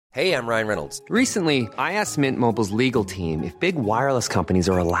Hey, I'm Ryan Reynolds. Recently, I asked Mint Mobile's legal team if big wireless companies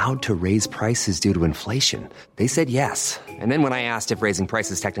are allowed to raise prices due to inflation. They said yes. And then when I asked if raising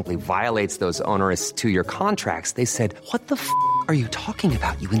prices technically violates those onerous two-year contracts, they said, "What the f*** are you talking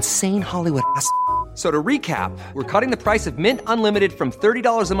about, you insane Hollywood ass?" So to recap, we're cutting the price of Mint Unlimited from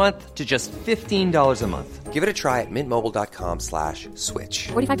 $30 a month to just $15 a month. Give it a try at mintmobile.com/switch.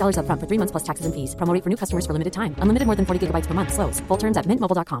 $45 up front for 3 months plus taxes and fees. Promo rate for new customers for limited time. Unlimited more than 40 gigabytes per month. Slows full terms at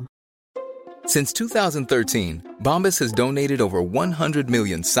mintmobile.com. Since 2013, Bombas has donated over 100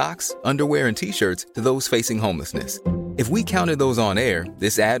 million socks, underwear, and T-shirts to those facing homelessness. If we counted those on air,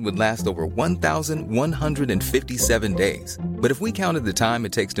 this ad would last over 1,157 days. But if we counted the time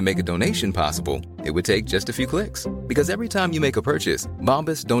it takes to make a donation possible, it would take just a few clicks. Because every time you make a purchase,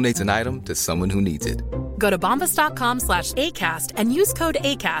 Bombas donates an item to someone who needs it. Go to bombas.com/ACAST and use code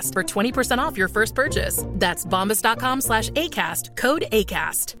ACAST for 20% off your first purchase. That's bombas.com/ACAST, code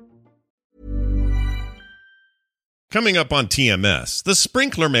ACAST. Coming up on TMS, the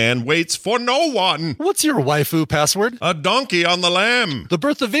sprinkler man waits for no one. What's your waifu password? A donkey on the lamb. The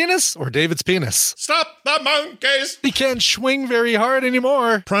birth of Venus or David's penis? Stop the monkeys. He can't swing very hard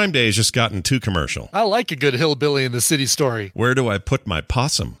anymore. Prime Day has just gotten too commercial. I like a good hillbilly in the city story. Where do I put my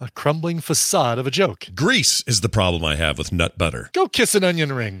possum? A crumbling facade of a joke. Grease is the problem I have with nut butter. Go kiss an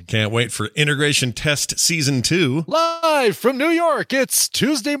onion ring. Can't wait for Integration Test Season 2. Live from New York, it's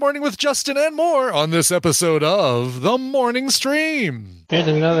Tuesday Morning with Justin and more on this episode of The Morning Stream. Here's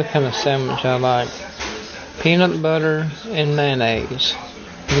another kind of sandwich I like. Peanut butter and mayonnaise.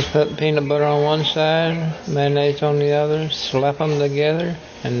 Just put peanut butter on one side, mayonnaise on the other, slap them together,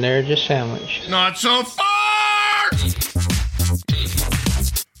 and there's your sandwich. Not so far!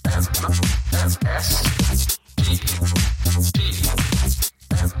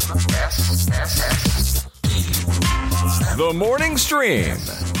 The Morning Stream.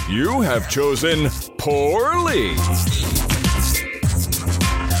 You have chosen poorly.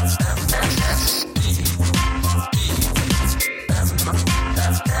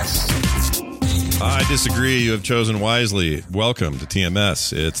 I disagree. You have chosen wisely. Welcome to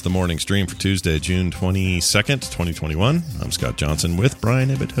TMS. It's the morning stream for Tuesday, June 22nd, 2021. I'm Scott Johnson with Brian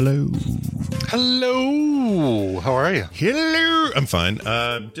Ibbett. Hello. Hello. How are you? Hello. I'm fine.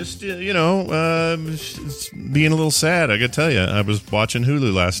 Just, being a little sad, I gotta tell you. I was watching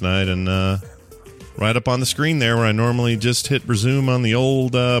Hulu last night, and right up on the screen there where I normally just hit resume on the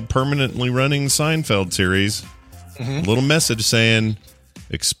old permanently running Seinfeld series, a little message saying...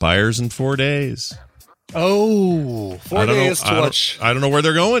 expires in 4 days. Oh, 4 days to watch. I don't know where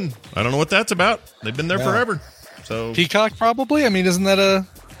they're going. I don't know what that's about. They've been there forever. So Peacock, probably. I mean, isn't that a?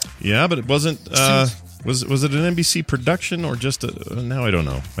 Yeah, but it wasn't. Was it an NBC production or just a? Now I don't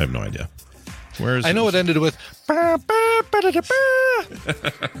know. I have no idea. Where's I know it ended with.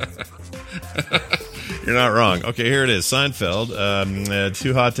 You're not wrong. Okay, here it is. Seinfeld.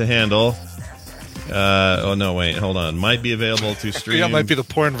 Too Hot to Handle. Oh, no, wait, hold on. Might be available to stream. Yeah, it might be the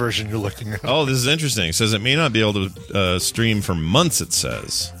porn version you're looking at. Oh, this is interesting. It says it may not be able to stream for months, it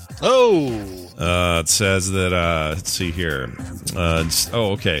says. Oh. It says that, let's see here.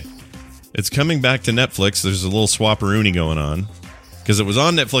 Okay. It's coming back to Netflix. There's a little swapperoonie going on. Because it was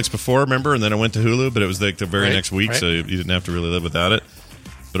on Netflix before, remember? And then it went to Hulu, but it was like the very next week, so you didn't have to really live without it.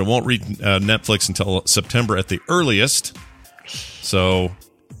 But it won't reach Netflix until September at the earliest. So...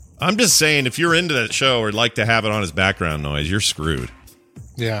 I'm just saying, if you're into that show or like to have it on as background noise, you're screwed.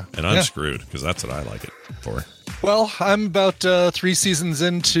 Yeah. And I'm screwed, because that's what I like it for. Well, I'm about 3 seasons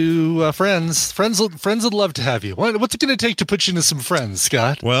into Friends. Friends would love to have you. What's it going to take to put you into some Friends,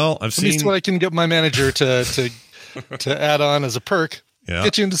 Scott? Well, Let me see what I can get my manager to add on as a perk. Yeah.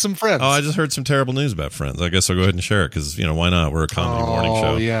 Get you into some Friends. Oh, I just heard some terrible news about Friends. I guess I'll go ahead and share it, because, why not? We're a comedy morning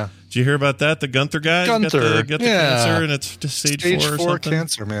show. Oh, yeah. Did you hear about that? The Gunther guy? Gunther. Got the cancer, and it's just stage 4 or something? Stage 4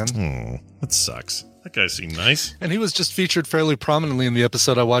 cancer, man. Oh, that sucks. That guy seemed nice. And he was just featured fairly prominently in the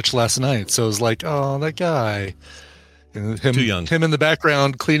episode I watched last night. So it was like, oh, that guy. Him, too young. Him in the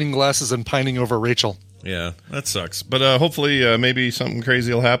background cleaning glasses and pining over Rachel. Yeah, that sucks. But hopefully maybe something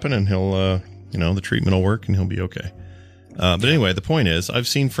crazy will happen, and he'll, the treatment will work, and he'll be okay. But anyway, the point is, I've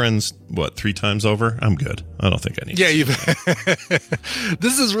seen Friends, 3 times over? I'm good. I don't think I need to.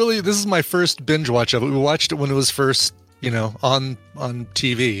 This is my first binge watch of it. We watched it when it was first, on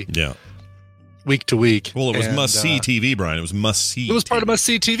TV. Yeah. Week to week. Well, it was must-see TV, Brian. It was must-see It was part TV. of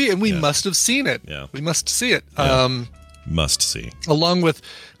must-see TV, and we must have seen it. Yeah. We must see it. Yeah. Must see. Along with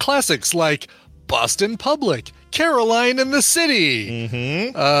classics like Boston Public, Caroline in the City.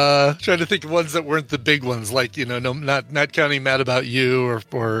 Mm-hmm. Trying to think of ones that weren't the big ones, like, you know, not counting Mad About You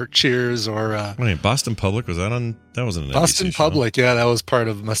or Cheers or. Wait, Boston Public, was that on? That wasn't an Boston NBC show. Public, yeah, that was part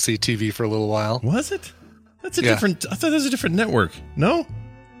of Must See TV for a little while. Was it? That's a different. I thought that was a different network. No.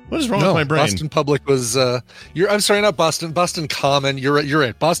 What is wrong No, with my brain? Boston Public was. I'm sorry, not Boston. Boston Common. You're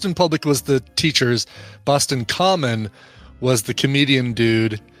right. Boston Public was the teachers. Boston Common was the comedian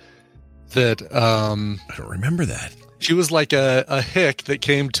dude. That I don't remember that. He was like a hick that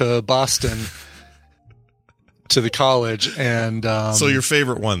came to Boston to the college, and So your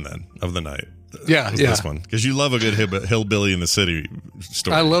favorite one then of the night? Yeah, was yeah. This one, because you love a good hillbilly in the city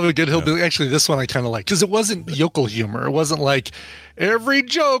story. I love a good hillbilly. Actually, this one I kind of like because it wasn't yokel humor. It wasn't like every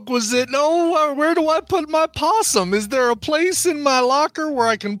joke was that, oh, where do I put my possum? Is there a place in my locker where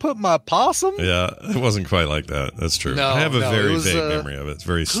I can put my possum? Yeah, it wasn't quite like that. That's true. No, I have a no, very it was, vague memory of it. It's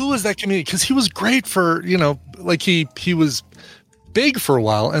very. Who was that comedian? Because he was great for, you know, like he was big for a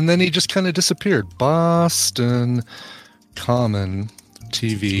while, and then he just kind of disappeared. Boston Common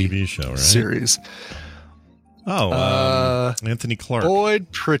TV show, right? series. Oh, Anthony Clark.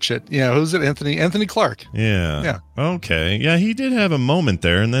 Boyd Pritchett. Yeah, who's it? Anthony Clark. Yeah. Yeah. Okay. Yeah, he did have a moment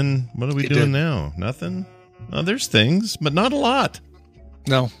there, and then what are we doing did. now? Nothing? Oh, there's things, but not a lot.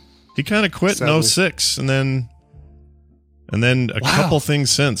 No. He kind of quit Sadly. in 06, and then a couple things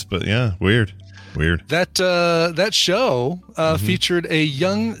since, but yeah, weird. That show featured a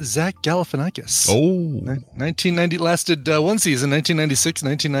young Zach Galifianakis. Oh. 1990 lasted one season, 1996,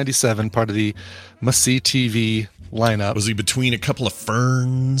 1997, part of the Must See TV lineup. Was he between a couple of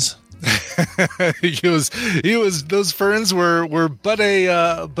ferns? he was those ferns were but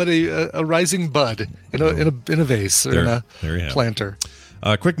a rising bud in a vase or in a there you have it. planter.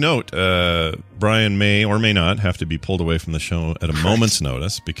 Quick note, Brian may or may not have to be pulled away from the show at a moment's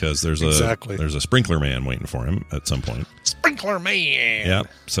notice because there's a sprinkler man waiting for him at some point. Sprinkler man. Yeah.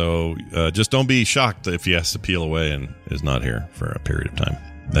 So just don't be shocked if he has to peel away and is not here for a period of time.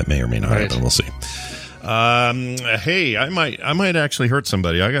 That may or may not happen. We'll see. Hey, I might actually hurt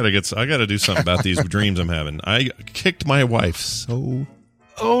somebody. I gotta do something about these dreams I'm having. I kicked my wife so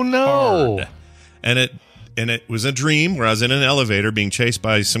hard. And it was a dream where I was in an elevator being chased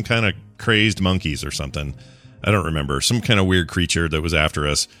by some kind of crazed monkeys or something. I don't remember. Some kind of weird creature that was after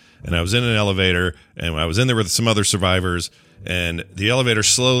us. And I was in an elevator, and I was in there with some other survivors, and the elevator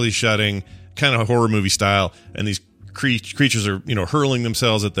slowly shutting, kind of horror movie style, and these creatures are, hurling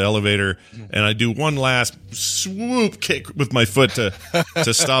themselves at the elevator, and I do one last swoop kick with my foot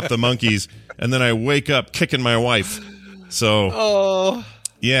to stop the monkeys, and then I wake up kicking my wife. So,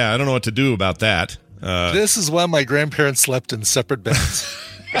 yeah, I don't know what to do about that. This is why my grandparents slept in separate beds.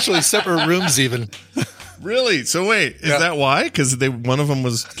 Actually, separate rooms even. Really? So wait, is that why? Because one of them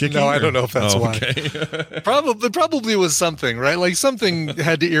was kicking? No, I don't know if that's why. Okay. Probably was something, right? Like something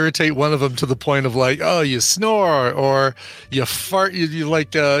had to irritate one of them to the point of like, oh, you snore or you fart, you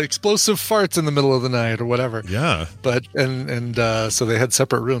like explosive farts in the middle of the night or whatever. Yeah. But and so they had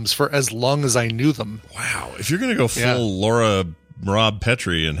separate rooms for as long as I knew them. Wow. If you're gonna go full Laura Rob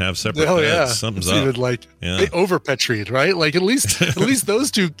Petrie and have separate beds, something's it's up. even like they over Petried, right? Like at least those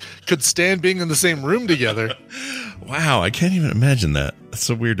two could stand being in the same room together. Wow, I can't even imagine that. That's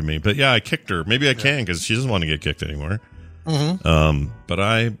so weird to me. But yeah, I kicked her. Maybe I can because she doesn't want to get kicked anymore. Mm-hmm. But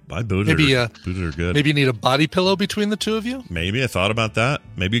I booted her. Booted her good. Maybe you need a body pillow between the two of you. Maybe I thought about that.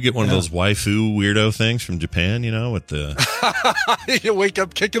 Maybe you get one of those waifu weirdo things from Japan. With the you wake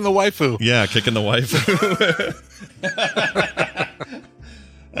up kicking the waifu. Yeah, kicking the waifu.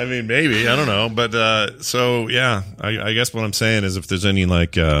 I mean, maybe. I don't know. But so, yeah, I guess what I'm saying is if there's any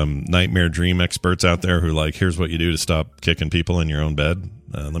like nightmare dream experts out there who like, here's what you do to stop kicking people in your own bed,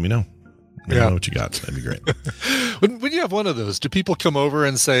 let me know. Let me know what you got. That'd be great. When you have one of those, do people come over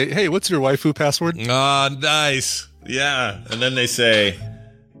and say, hey, what's your waifu password? Ah, nice. Yeah. And then they say,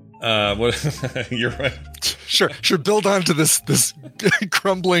 what? You're right. Sure. Build onto this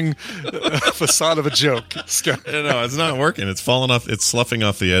crumbling facade of a joke, Scott. No, it's not working. It's falling off. It's sloughing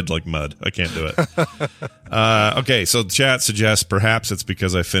off the edge like mud. I can't do it. Okay, so the chat suggests perhaps it's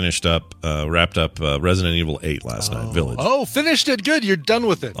because I wrapped up Resident Evil 8 last night, Village. Oh, finished it. Good. You're done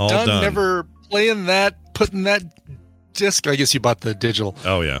with it. All done. Never playing that, putting that disc. I guess you bought the digital.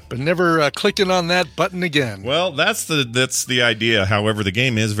 Oh yeah, but never clicking on that button again. Well, that's the idea. However, the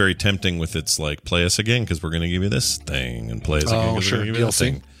game is very tempting with its like play us again because we're going to give you this thing and play us again. Oh, sure,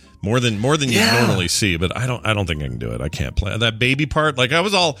 DLC. More than you normally see, but I don't think I can do it. I can't play that baby part. Like, I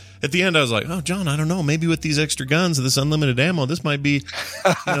was all at the end, I was like, oh, John, I don't know, maybe with these extra guns and this unlimited ammo, this might be,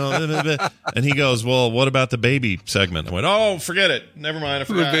 and he goes, well, what about the baby segment? I went, oh, forget it, never mind, I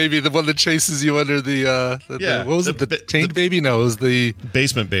forgot. The baby, the one that chases you under the what was it, the taint baby? No, it was the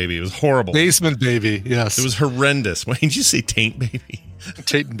basement baby. It was horrible. Basement baby, yes, it was horrendous. Why did you say taint baby?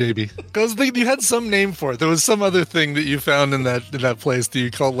 Taint baby, because you had some name for it. There was some other thing that you found in that place that you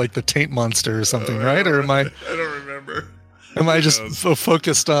called like the taint monster or something, right? Or am I don't remember. Am I just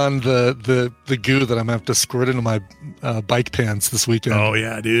focused on the goo that I'm gonna have to squirt into my bike pants this weekend? Oh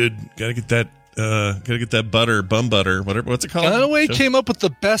yeah, dude, gotta get that butter, bum butter, whatever. What's it called? I don't know why he came up with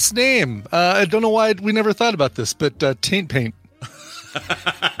the best name. I don't know why we never thought about this, but Taint Paint.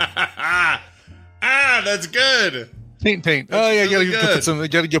 That's good. Taint Paint. Oh yeah, really you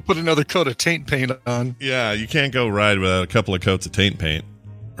gotta put another coat of Taint Paint on. Yeah, you can't go ride without a couple of coats of Taint Paint,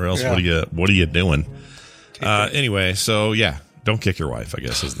 or else what are you doing? Anyway, so yeah, don't kick your wife, I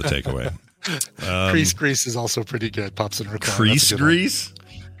guess, is the takeaway. Crease grease is also pretty good. Pops in her car. Crease grease?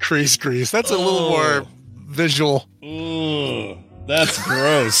 Crease grease. That's a little more visual. Ooh, that's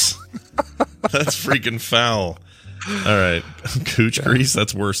gross. That's freaking foul. All right. Cooch grease,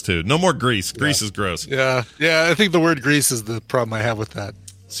 that's worse too. No more grease. Grease is gross. Yeah. I think the word grease is the problem I have with that.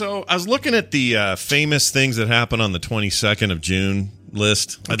 So I was looking at the famous things that happen on the 22nd of June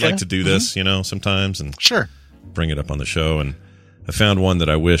list. I'd like to do this, sometimes, and bring it up on the show. And I found one that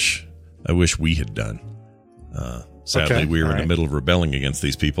I wish we had done. Sadly, we were in the middle of rebelling against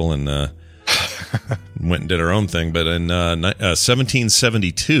these people and went and did our own thing. But in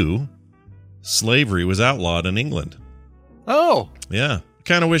 1772, slavery was outlawed in England. Oh, yeah.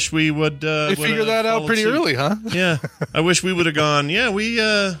 Kind of wish we would. They figured that out pretty early, huh? Yeah, I wish we would have gone. Yeah, we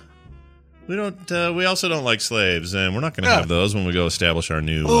don't. We also don't like slaves, and we're not going to have those when we go establish our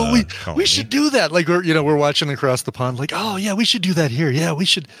new. We should do that. Like we're watching across the pond. Like, oh yeah, we should do that here. Yeah, we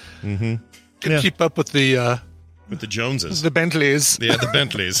should. Keep up with the Joneses, the Bentleys. Yeah, the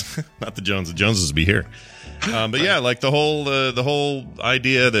Bentleys, not the Joneses. The Joneses would be here. But yeah, like the whole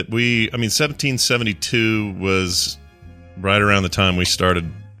idea that 1772 was right around the time we started,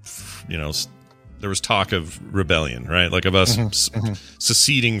 there was talk of rebellion, right? Like of us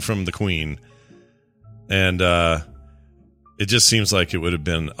seceding from the Queen. And it just seems like it would have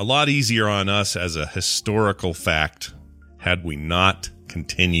been a lot easier on us as a historical fact had we not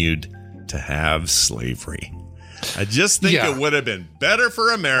continued to have slavery. I just think it would have been better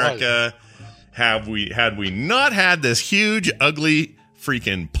for America had we not had this huge, ugly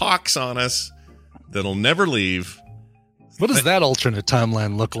freaking pox on us that'll never leave. What does that alternate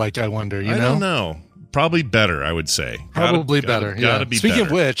timeline look like, I wonder? I don't know. Probably better, I would say. Probably better. Gotta be Speaking better.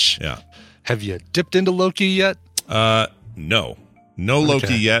 Of which, have you dipped into Loki yet? No. No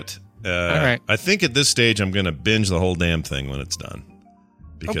Loki yet. All right. I think at this stage I'm going to binge the whole damn thing when it's done.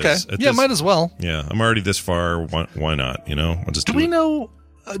 Because might as well. Yeah, I'm already this far. Why not? I'll just do we know?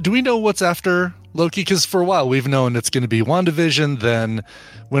 Do we know what's after Loki? Because for a while we've known it's going to be WandaVision, then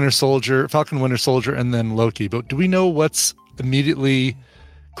Falcon Winter Soldier, and then Loki. But do we know what's immediately,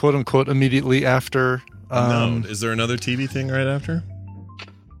 quote unquote, immediately after? No. Is there another TV thing right after?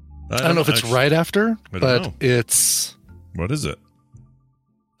 I don't know if it's right after, but it's. What is it?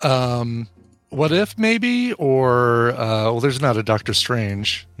 What If maybe, or there's not a Doctor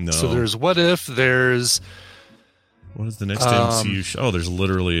Strange. No. So there's What If. There's. What is the next MCU show? Oh, there's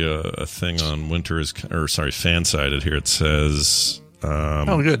literally a thing on fan-sided here. It says...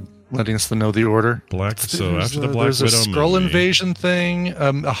 good. Letting us know the order. So after the Black Widow there's a Skrull movie. Invasion thing,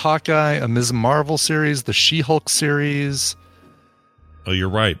 a Hawkeye, a Ms. Marvel series, the She-Hulk series. Oh, you're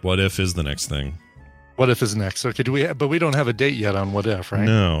right. What If is the next thing. What If is next. Okay, but we don't have a date yet on What If, right?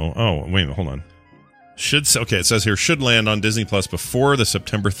 No. Oh, wait, hold on. It says here, should land on Disney Plus before the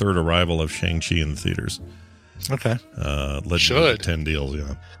September 3rd arrival of Shang-Chi in the theaters. Okay. Should 10 deals,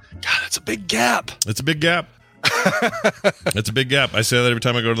 yeah. God, that's a big gap. It's a big gap. It's a big gap. I say that every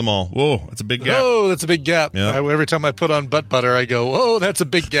time I go to the mall. Whoa, that's a big gap. Oh, that's a big gap. Yeah. Every time I put on butt butter, I go, whoa, that's a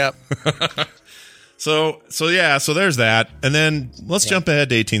big gap. So there's that. And then let's jump ahead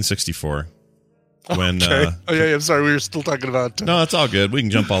to 1864. When I'm sorry, we were still talking about No, it's all good. We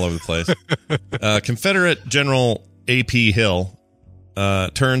can jump all over the place. Confederate General A.P. Hill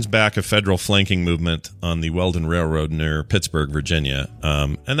turns back a federal flanking movement on the Weldon Railroad near Pittsburgh, Virginia.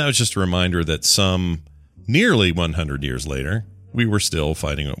 And that was just a reminder that some nearly 100 years later, we were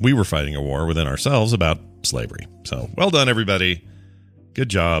fighting a war within ourselves about slavery. So well done, everybody. Good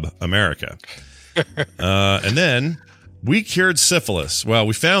job, America. And then we cured syphilis. Well,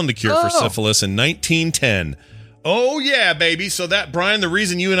 we found the cure for syphilis in 1910. Oh, yeah, baby. So that, Brian, the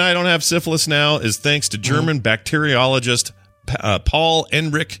reason you and I don't have syphilis now is thanks to German bacteriologist Paul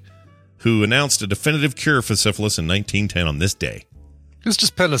Ehrlich, who announced a definitive cure for syphilis in 1910 on this day. It's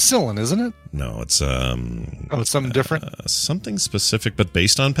just penicillin, isn't it? No, it's it's something different. Something specific, but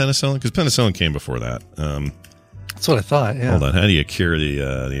based on penicillin, because penicillin came before that. That's what I thought. Yeah. Hold on, how do you cure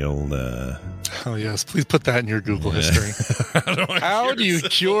the old? Oh yes, please put that in your Google history. How do you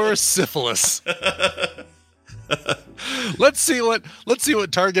cure syphilis? Let's see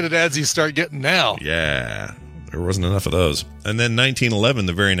what targeted ads you start getting now. Yeah, there wasn't enough of those. And then 1911,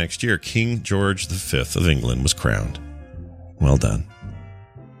 the very next year, King George V of England was crowned. Well done.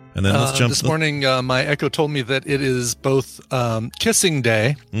 And then let's jump. This morning, my Echo told me that it is both Kissing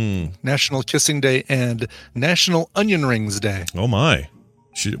Day, National Kissing Day, and National Onion Rings Day. Oh, my.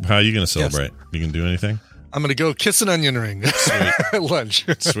 How are you going to celebrate? Yes. You going to do anything? I'm going to go kiss an onion ring at lunch.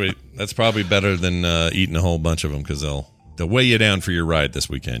 Sweet. That's probably better than eating a whole bunch of them because they'll weigh you down for your ride this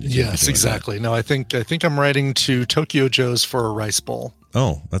weekend. Yes, exactly. No, I think I'm riding to Tokyo Joe's for a rice bowl.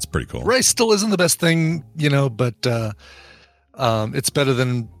 Oh, that's pretty cool. Rice still isn't the best thing, but it's better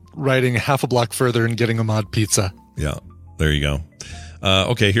than riding half a block further and getting a mod pizza. Yeah, there you go.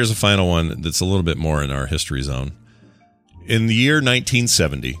 Okay, here's a final one that's a little bit more in our history zone. In the year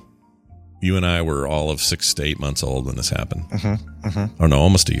 1970, you and I were all of 6 to 8 months old when this happened. Oh, no,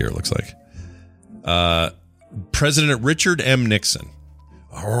 almost a year, it looks like. President Richard M. Nixon.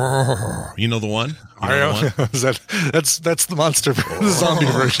 You know the one? That's the monster, the zombie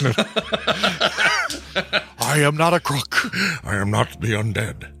version of it. I am not a crook. I am not the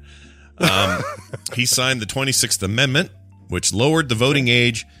undead. He signed the 26th Amendment, which lowered the voting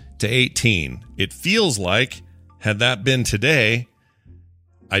age to 18. It feels like, had that been today,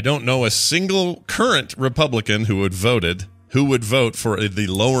 I don't know a single current Republican who would vote for the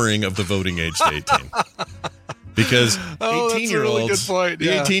lowering of the voting age to 18. Because 18-year-olds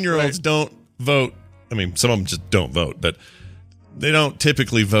really don't vote. I mean, some of them just don't vote, but they don't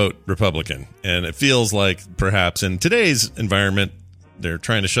typically vote Republican. And it feels like perhaps in today's environment, they're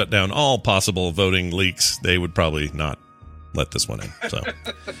trying to shut down all possible voting leaks. They would probably not let this one in.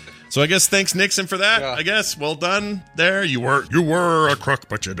 So I guess thanks, Nixon, for that. Yeah. I guess well done there. You were a crook,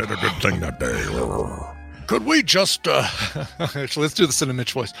 but you did a good thing that day. Could we just actually, let's do this in a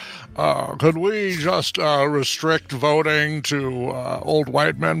Mitch voice. Could we just restrict voting to old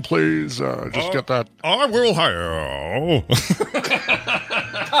white men, please? Get that. I will hire.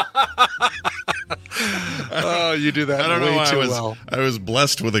 Oh, you do that I don't way know too well. I was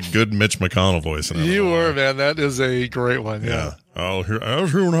blessed with a good Mitch McConnell voice. You were, man. That is a great one. Yeah. As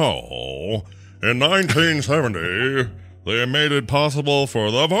you know, in 1970, they made it possible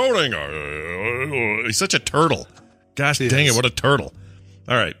for the voting. He's such a turtle. Gosh dang it, what a turtle.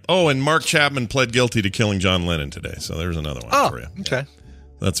 All right. Oh, and Mark Chapman pled guilty to killing John Lennon today. So there's another one for you. Okay.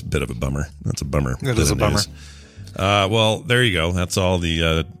 That's a bit of a bummer. That's a bummer. It is a bummer. Well, there you go. That's all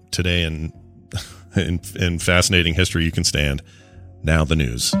the today in fascinating history you can stand. Now the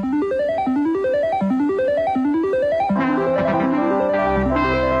news.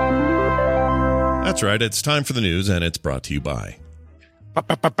 That's right. It's time for the news, and it's brought to you by...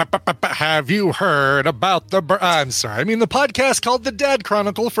 Have you heard about the podcast called The Dad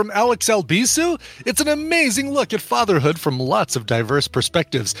Chronicle from Alex Albisu? It's an amazing look at fatherhood from lots of diverse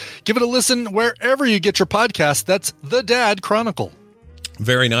perspectives. Give it a listen wherever you get your podcast. That's The Dad Chronicle.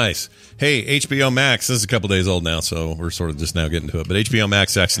 Very nice. Hey, HBO Max, this is a couple days old now, so we're sort of just now getting to it. But HBO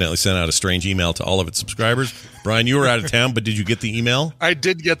Max accidentally sent out a strange email to all of its subscribers. Brian, you were out of town, but did you get the email? I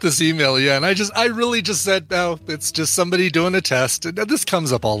did get this email, yeah. And I really just said, no, it's just somebody doing a test. This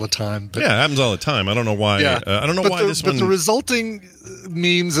comes up all the time. But, yeah, it happens all the time. I don't know why. Yeah. I don't know why this one... But the resulting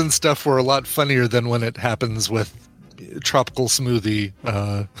memes and stuff were a lot funnier than when it happens with Tropical Smoothie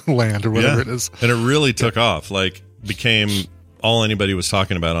Land or whatever it is. And it really took off. Like, became... all anybody was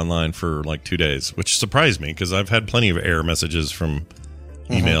talking about online for like 2 days, which surprised me because I've had plenty of error messages from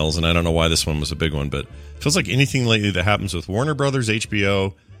emails, and I don't know why this one was a big one, but it feels like anything lately that happens with Warner Brothers,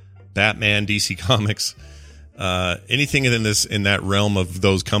 HBO, Batman, DC Comics, anything in that realm of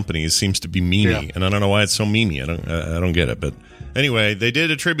those companies seems to be memey, and I don't know why it's so memey. I don't get it, but anyway, they did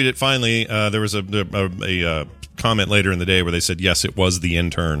attribute it finally. There was a comment later in the day where they said, yes, it was the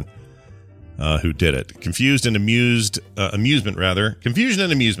intern who did it. Confusion and amusement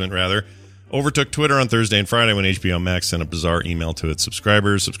overtook Twitter on Thursday and Friday when HBO Max sent a bizarre email to its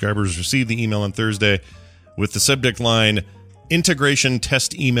subscribers. Subscribers received the email on Thursday with the subject line, Integration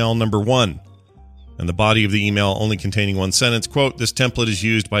Test Email Number 1, and the body of the email only containing one sentence, quote, this template is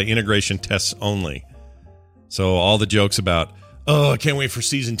used by integration tests only. So all the jokes about, Oh, I can't wait for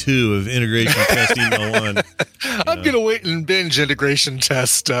season 2 of Integration Test Email 1. I'm going to wait and binge Integration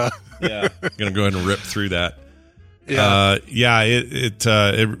Test. Yeah, I'm going to go ahead and rip through that. Yeah. It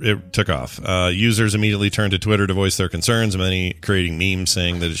took off. Users immediately turned to Twitter to voice their concerns, many creating memes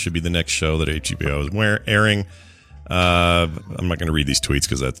saying that it should be the next show that HBO is airing. I'm not going to read these tweets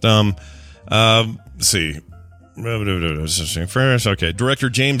because that's dumb. Let's see. First, okay. Director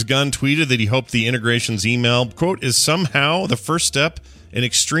James Gunn tweeted that he hoped the integrations email, quote, is somehow the first step in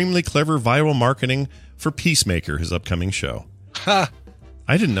extremely clever viral marketing for Peacemaker, his upcoming show. Ha!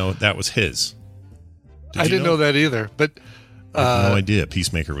 I didn't know that was his. I didn't know that either, but I had no idea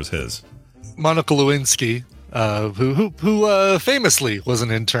Peacemaker was his. Monica Lewinsky, who famously was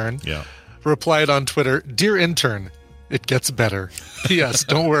an intern, replied on Twitter, "Dear intern, it gets better. P.S.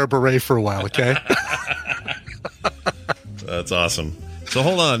 Don't wear a beret for a while, okay?" That's awesome. So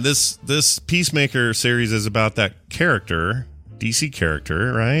hold on, this Peacemaker series is about that character, DC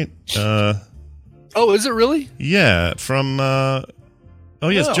character, right? Oh, is it really? Yeah, from. Oh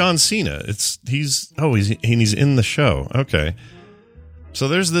yes, John Cena. He's in the show. Okay, so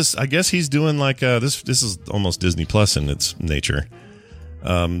there's this. I guess he's doing like this. This is almost Disney Plus in its nature.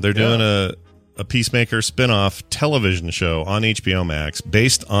 They're doing a Peacemaker spin-off television show on HBO Max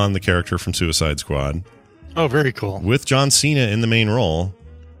based on the character from Suicide Squad. Oh, very cool. With John Cena in the main role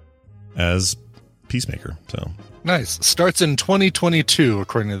as Peacemaker. So nice. Starts in 2022,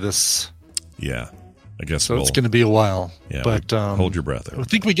 according to this. Yeah. I guess so. It's going to be a while. Yeah, but hold your breath. I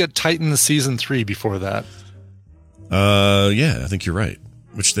think we get Titan season 3 before that. Yeah, I think you're right.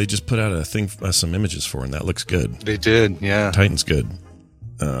 Which they just put out a thing, some images for, and that looks good. They did, yeah. Titan's good.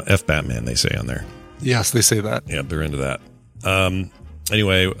 F Batman, they say on there. Yes, they say that. Yeah, they're into that.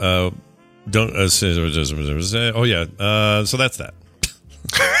 Anyway, don't. Oh yeah. So that's that.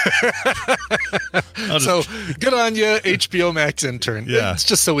 So good on you, HBO Max intern. Yeah. It's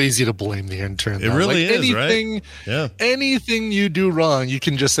just so easy to blame the intern. It really is, right? Yeah. Anything you do wrong, you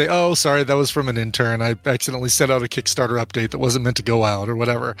can just say, "Oh, sorry, that was from an intern. I accidentally sent out a Kickstarter update that wasn't meant to go out," or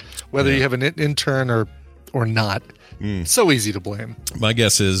whatever. Whether you have an intern or not, so easy to blame. My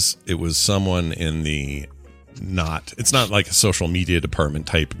guess is it was someone in the it's not like a social media department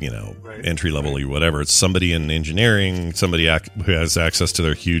type, entry level or whatever. It's somebody in engineering, somebody who has access to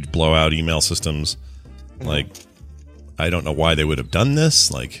their huge blowout email systems. Like, I don't know why they would have done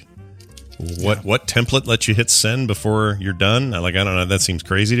this. Like, what template lets you hit send before you're done? I don't know. That seems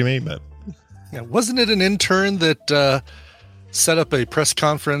crazy to me, but wasn't it an intern that set up a press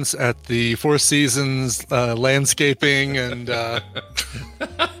conference at the Four Seasons landscaping and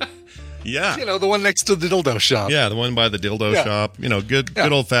yeah, the one next to the dildo shop. Yeah, the one by the dildo shop.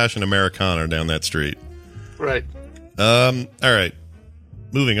 Good old fashioned Americana down that street. Right. All right.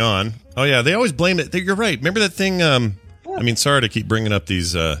 Moving on. Oh yeah, they always blame it. You're right. Remember that thing? Sorry to keep bringing up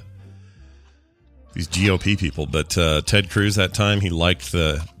these GOP people, but Ted Cruz that time he liked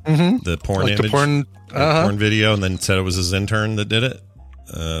the porn image, porn video, and then said it was his intern that did it.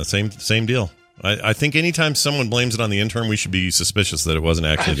 Same deal. I think anytime someone blames it on the intern, we should be suspicious that it wasn't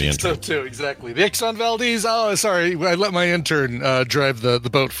actually the intern. So too, exactly. The Exxon Valdez. Oh, sorry, I let my intern drive the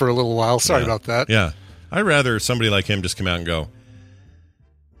boat for a little while. Sorry about that. Yeah, I'd rather somebody like him just come out and go,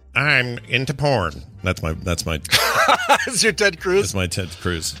 "I'm into porn." That's my. That's your Ted Cruz. That's my Ted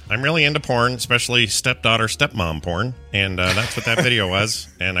Cruz. I'm really into porn, especially stepmom porn, and that's what that video was,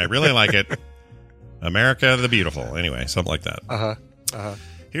 and I really like it. America the Beautiful. Anyway, something like that.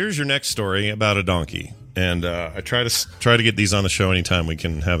 Here's your next story about a donkey, and I try to get these on the show anytime we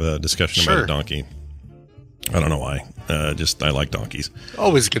can have a discussion about a donkey. I don't know why. I like donkeys.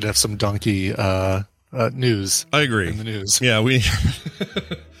 Always good to have some donkey news. I agree. In the news. Yeah, we.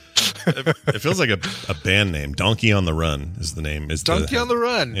 It feels like a band name. Donkey on the Run is the name. Donkey on the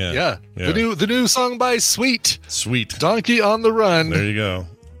Run. Yeah. The new song by Sweet. Sweet. Donkey on the Run. There you go.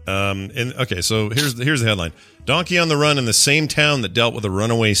 So here's the headline. Donkey on the run in the same town that dealt with a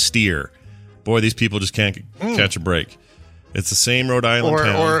runaway steer. Boy, these people just can't catch a break. It's the same Rhode Island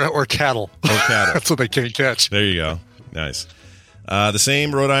town. Or cattle. Or cattle. That's what they can't catch. There you go. Nice. The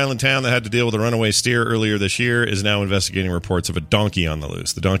same Rhode Island town that had to deal with a runaway steer earlier this year is now investigating reports of a donkey on the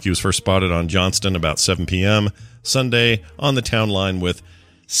loose. The donkey was first spotted on Johnston about 7 p.m. Sunday on the town line with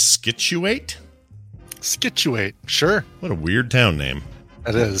Scituate? Scituate, sure. What a weird town name.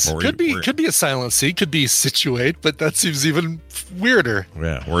 That is. Could be a silent C, could be Situate, but that seems even weirder.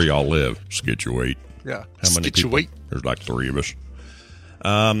 Yeah, where y'all live, Scituate. Yeah, how many people? There's like 3 of us.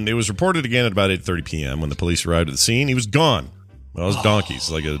 It was reported again at about 8:30 p.m. when the police arrived at the scene. He was gone. Well, those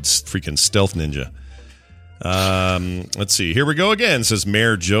donkeys, like a freaking stealth ninja. Let's see. Here we go again, says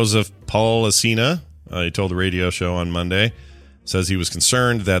Mayor Joseph Polisena. He told the radio show on Monday. says he was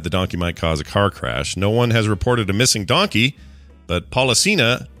concerned that the donkey might cause a car crash. No one has reported a missing donkey, but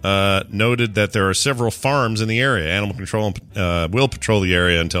Policina noted that there are several farms in the area. Animal control will patrol the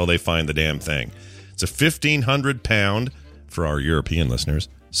area until they find the damn thing. It's a 1,500-pound, for our European listeners,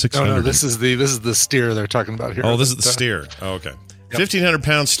 600. No, this is the steer they're talking about here. Oh, this is the steer. Oh, okay. Yep.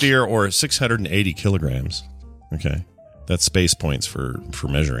 1,500-pound steer, or 680 kilograms. Okay. That's space points for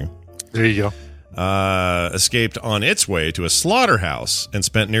measuring. There you go. Escaped on its way to a slaughterhouse and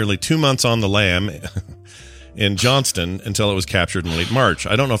spent nearly 2 months on the lamb in Johnston until it was captured in late March.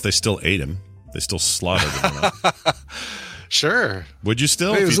 I don't know if they still ate him. They still slaughtered him or not. Sure. Would you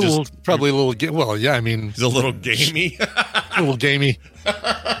still? He's probably a little. Well, yeah. I mean, he's a little gamey. A little gamey.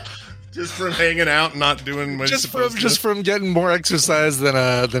 Just from hanging out and not doing what just from getting more exercise than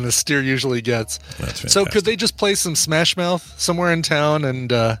a steer usually gets. That's fantastic. So could they just play some Smash Mouth somewhere in town and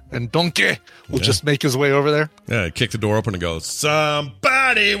Donkey will just make his way over there? Yeah, kick the door open and go,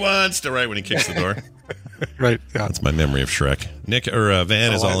 somebody wants to, right when he kicks the door. Right. Yeah. That's my memory of Shrek.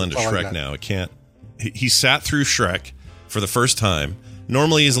 Van is all into Shrek now. He sat through Shrek for the first time.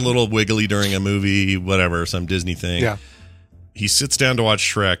 Normally he's a little wiggly during a movie, whatever, some Disney thing. Yeah. He sits down to watch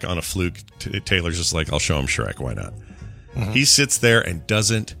Shrek on a fluke. Taylor's just like, I'll show him Shrek. Why not? Mm-hmm. He sits there and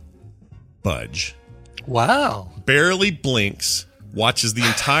doesn't budge. Wow. Barely blinks. Watches the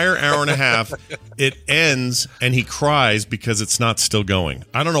entire hour and a half. It ends, and he cries because it's not still going.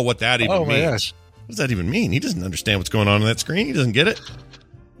 I don't know what that even means. My gosh. What does that even mean? He doesn't understand what's going on that screen. He doesn't get it.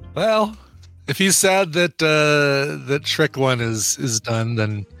 Well, if he's sad that Shrek 1 is done,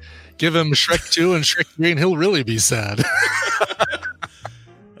 then give him Shrek 2 and Shrek 3, and he'll really be sad.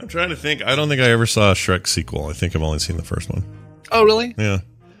 I'm trying to think. I don't think I ever saw a Shrek sequel. I think I've only seen the first one. Oh, really? Yeah.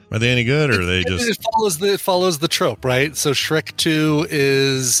 Are they any good, or are they just... It follows the trope, right? So Shrek 2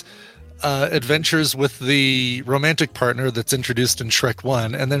 is adventures with the romantic partner that's introduced in Shrek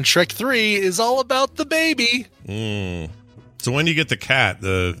 1, and then Shrek 3 is all about the baby. So when do you get the cat?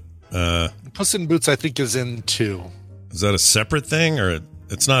 Puss in Boots, I think, is in 2. Is that a separate thing, or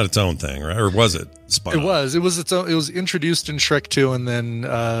it's not its own thing, right? Or was it? It was its own. It was introduced in Shrek 2, and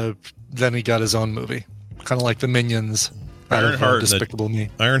then he got his own movie, kind of like the Minions. Despicable Me.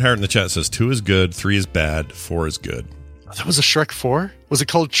 Ironheart in the chat says 2 is good, 3 is bad, 4 is good. That was a Shrek 4. Was it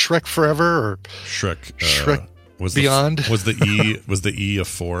called Shrek Forever or Shrek was Beyond? Was the E of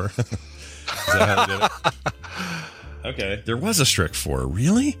 4? Is that how they did it? Okay, there was a Shrek 4.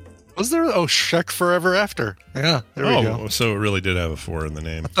 Really? Was there? Oh, Shrek Forever After. Yeah, there we go. So it really did have a 4 in the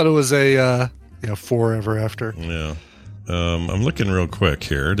name. I thought it was a Forever After. Yeah. I'm looking real quick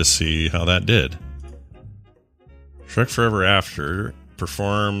here to see how that did. Shrek Forever After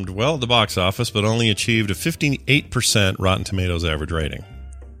performed well at the box office, but only achieved a 58% Rotten Tomatoes average rating.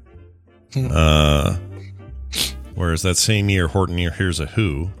 Whereas that same year, Horton Hears a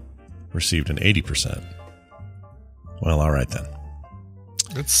Who received an 80%. Well, all right then.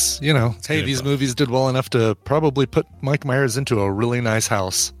 It's, these movies did well enough to probably put Mike Myers into a really nice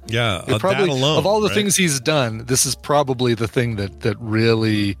house. Yeah, probably, that alone, of all the right? things he's done, this is probably the thing that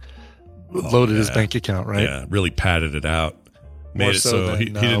really loaded his bank account, right? Yeah, really padded it out. Made More it so he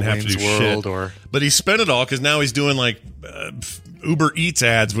didn't have to do World shit. But he spent it all because now he's doing like Uber Eats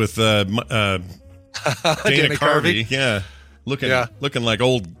ads with Dana Carvey. Yeah. Looking like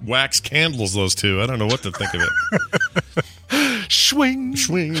old wax candles, those two. I don't know what to think of it. Swing.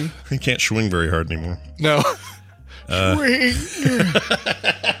 He can't swing very hard anymore. No. Swing.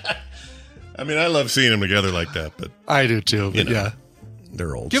 I mean, I love seeing them together like that, but I do too. But yeah.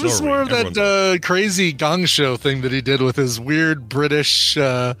 They're old. Give us more of that crazy Gong Show thing that he did with his weird British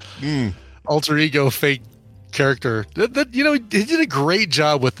alter ego fake character. He did a great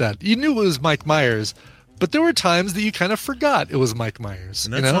job with that. You knew it was Mike Myers, but there were times that you kind of forgot it was Mike Myers.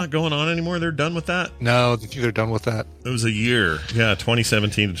 And that's not going on anymore? They're done with that? No, I think they're done with that. It was a year. Yeah,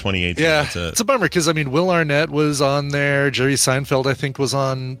 2017 to 2018. Yeah, that's it. It's a bummer because, Will Arnett was on there. Jerry Seinfeld, I think, was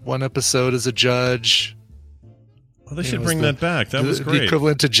on one episode as a judge. Well, they should bring that back. That was great. The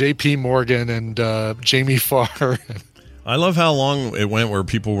equivalent to J.P. Morgan and Jamie Farr. I love how long it went where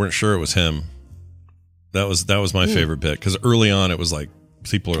people weren't sure it was him. That was my favorite bit because early on it was like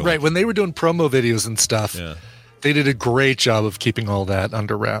people are right when they were doing promo videos and stuff. Yeah, they did a great job of keeping all that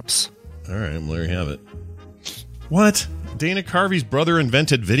under wraps. All right, well, there you have it. What? Dana Carvey's brother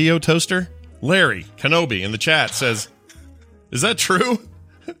invented video toaster? Larry Kenobi in the chat says, "Is that true?"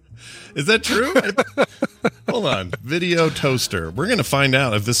 Is that true? Hold on. Video toaster. We're going to find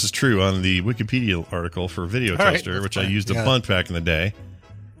out if this is true on the Wikipedia article for video toaster, which I used a bunch back in the day.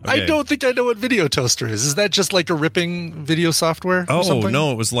 Okay. I don't think I know what video toaster is. Is that just like a ripping video software? Oh,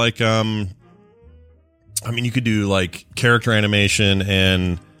 no. It was like I mean, you could do like character animation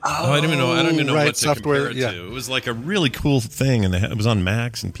and I don't even know right, what to software, compare it to. It was like a really cool thing, and it was on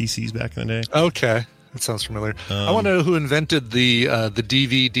Macs and PCs back in the day. Okay, that sounds familiar. I want to know who invented the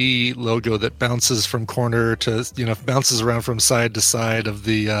DVD logo that bounces from corner to bounces around from side to side of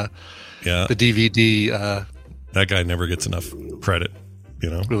the DVD. That guy never gets enough credit.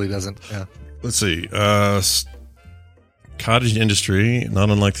 Really doesn't. Yeah. Let's see. Cottage industry,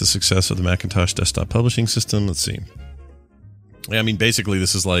 not unlike the success of the Macintosh desktop publishing system. Let's see. Yeah, I mean, basically,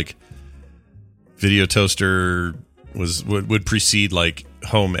 this is like video toaster would precede like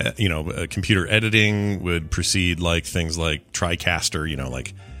home, computer editing would precede like things like TriCaster.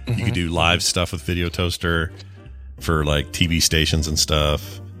 Like you could do live stuff with video toaster for like TV stations and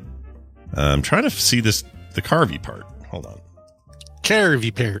stuff. I'm trying to see the Carvey part. Hold on.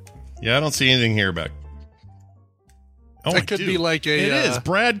 Carvey part. Yeah, I don't see anything here about. Oh, that could be like a. It is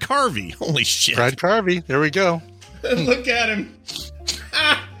Brad Carvey. Holy shit! Brad Carvey. There we go. Look at him.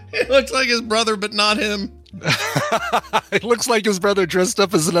 It looks like his brother, but not him. It looks like his brother dressed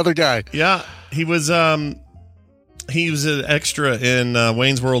up as another guy. Yeah, he was an extra in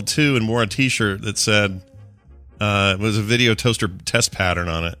Wayne's World 2 and wore a T-shirt that said it was a video toaster test pattern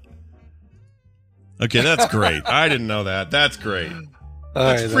on it. Okay, that's great. I didn't know that. That's great.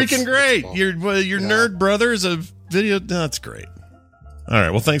 That's freaking great. Cool. Your nerd brother is a video. That's great. All right.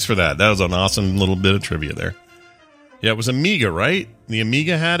 Well, thanks for that. That was an awesome little bit of trivia there. Yeah, it was Amiga, right? The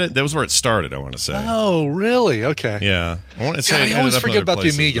Amiga had it. That was where it started, I want to say. Oh, really? Okay. Yeah. I want to say. I always forget about the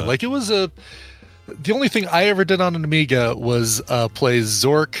Amiga. Like, it was the only thing I ever did on an Amiga was play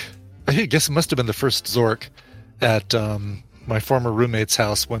Zork. I guess it must have been the first Zork at my former roommate's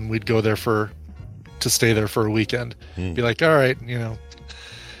house when we'd go there to stay there for a weekend. Be like, all right,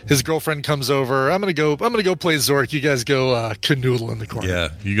 his girlfriend comes over. I'm gonna go play Zork. You guys go canoodle in the corner. Yeah,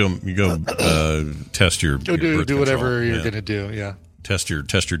 you go test your do whatever you're gonna do. Yeah, test your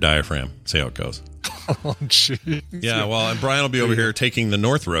diaphragm. See how it goes. Oh, jeez. Yeah, well, and Brian will be over here taking the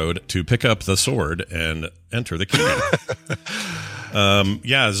North Road to pick up the sword and enter the kingdom.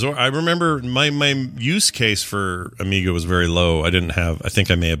 I remember my use case for Amiga was very low. I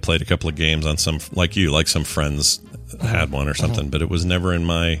think I may have played a couple of games on some, like some friends had one or something, but it was never in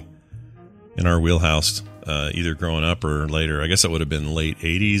our wheelhouse, either growing up or later. I guess it would have been late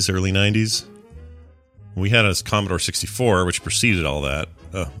 80s, early 90s. We had a Commodore 64, which preceded all that.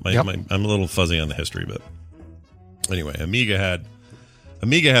 I'm a little fuzzy on the history, but anyway, Amiga had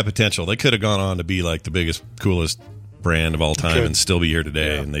potential. They could have gone on to be like the biggest, coolest brand of all time and still be here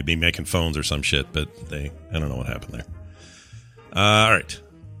today, and they'd be making phones or some shit, but I don't know what happened there. All right,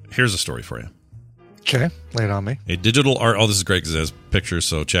 here's a story for you. Okay, lay it on me. A digital art. Oh, this is great because it has pictures.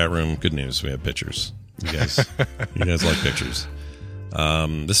 So chat room, good news. We have pictures. You guys like pictures.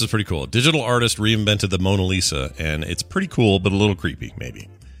 This is pretty cool. A digital artist reinvented the Mona Lisa, and it's pretty cool, but a little creepy, maybe.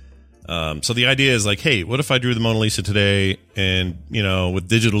 So the idea is like, hey, what if I drew the Mona Lisa today, and with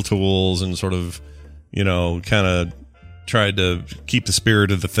digital tools and sort of, kind of tried to keep the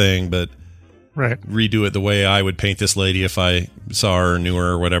spirit of the thing, but redo it the way I would paint this lady if I saw her or knew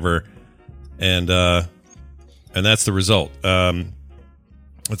her or whatever. And that's the result.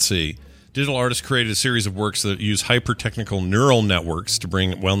 Let's see. Digital artists created a series of works that use hyper-technical neural networks to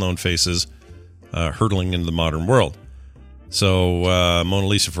bring well-known faces hurtling into the modern world. So, Mona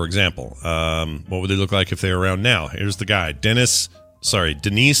Lisa, for example. What would they look like if they were around now? Here's the guy. Denise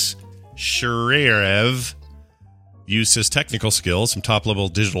Shreyev used his technical skills, some top-level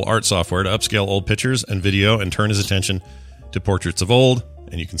digital art software, to upscale old pictures and video and turn his attention to portraits of old.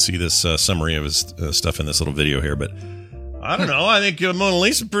 And you can see this summary of his stuff in this little video here. But I don't know. I think Mona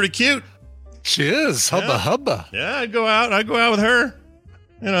Lisa's pretty cute. She is. Hubba hubba. Yeah, I'd go out with her.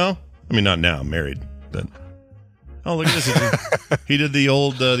 I mean, not now. I'm married. But oh, look at this. He did the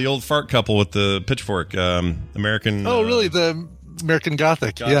old fart couple with the pitchfork. American. Oh, really? The American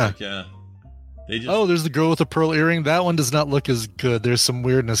Gothic. Yeah. There's the girl with the pearl earring. That one does not look as good. There's some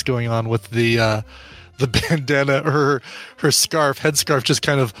weirdness going on with the bandana or her scarf, headscarf, just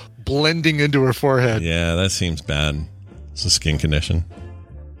kind of blending into her forehead. Yeah, that seems bad. It's a skin condition.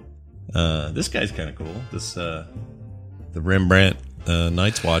 This guy's kind of cool. This the Rembrandt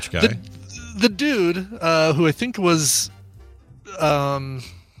Night's Watch guy. The dude who I think was Grant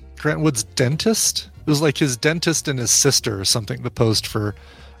Wood's dentist. It was like his dentist and his sister or something. The post for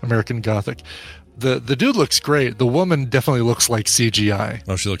American Gothic. The dude looks great. The woman definitely looks like CGI.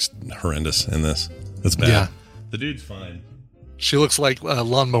 Oh, she looks horrendous in this. That's bad. Yeah. The dude's fine. She looks like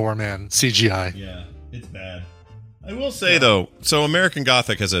Lawnmower Man CGI. Yeah, it's bad. I will say though, so American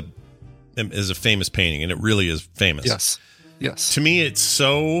Gothic is a famous painting, and it really is famous. Yes. To me, it's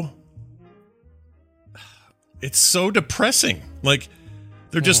so. it's so depressing. Like,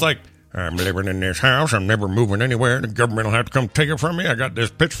 they're just like, I'm living in this house. I'm never moving anywhere. The government will have to come take it from me. I got this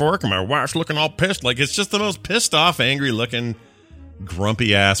pitchfork and my wife's looking all pissed. Like, it's just the most pissed off, angry looking,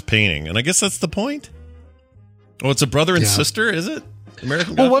 grumpy ass painting. And I guess that's the point. Oh, it's a brother and sister, is it?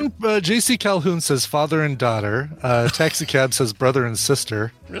 American Well, Gothic? one J.C. Calhoun says father and daughter. Taxicab says brother and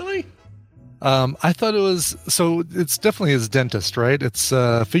sister. Really? I thought it was, so it's definitely his dentist, right? It's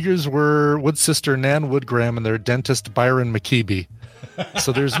figures were Wood's sister Nan Woodgram and their dentist Byron McKeeby.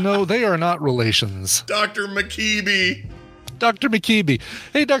 So they are not relations. Dr. McKeeby. Dr. McKeeby.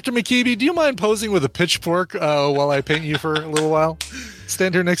 Hey, Dr. McKeeby, do you mind posing with a pitchfork while I paint you for a little while?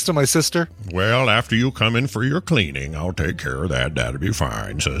 Stand here next to my sister. Well, after you come in for your cleaning, I'll take care of that. That'll be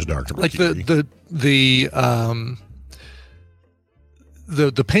fine, says Dr. McKeeby. Like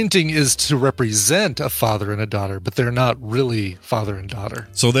the painting is to represent a father and a daughter, but they're not really father and daughter.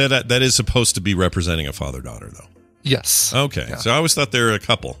 So that is supposed to be representing a father-daughter, though. Yes. Okay. Yeah. So I always thought they were a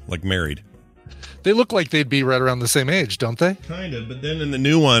couple, like married. They look like they'd be right around the same age, don't they? Kind of. But then in the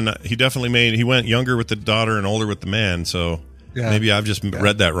new one, he went younger with the daughter and older with the man. So maybe I've just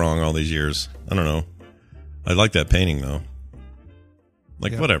read that wrong all these years. I don't know. I like that painting, though.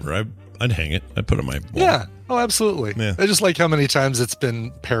 Like, whatever. I'd hang it. I'd put it on my wall. Yeah. Oh, absolutely. Yeah. I just like how many times it's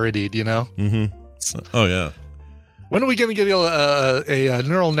been parodied, you know? Mm-hmm. Oh, yeah. When are we going to get a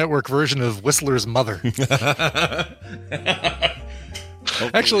neural network version of Whistler's mother?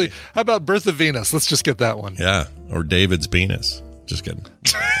 Actually, how about Birth of Venus? Let's just get that one. Yeah, or David's penis. Just kidding.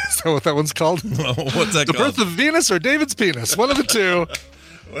 Is that what that one's called? What's that the called? Birth of Venus or David's penis? One of the two.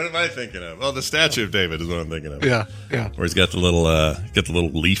 What am I thinking of? Oh, the statue of David is what I'm thinking of. Yeah. Where he's got the little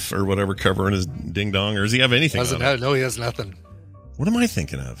leaf or whatever covering his ding dong, or does he have anything? No, he has nothing. What am I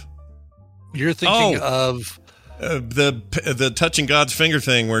thinking of? You're thinking of the touching God's finger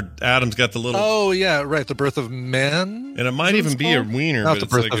thing, where Adam's got the little. Oh yeah, right. The Birth of Man, and it might even be a wiener. Not but the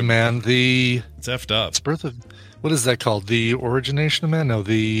it's Birth like of Man. It's effed up. It's Birth of. What is that called? The Origination of Man? No,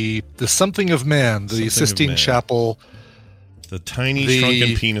 the Something of Man. The Sistine Chapel. The tiny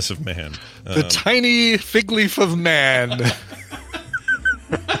shrunken penis of man. The tiny fig leaf of man.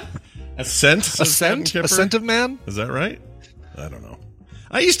 Ascent of man? Is that right? I don't know.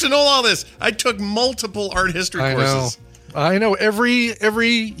 I used to know all this. I took multiple art history courses. I know. Every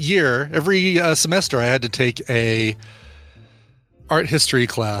year, every semester, I had to take a art history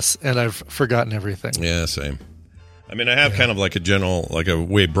class, and I've forgotten everything. Yeah, same. I mean, I have kind of like a general, like a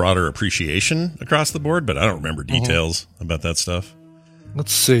way broader appreciation across the board, but I don't remember details about that stuff.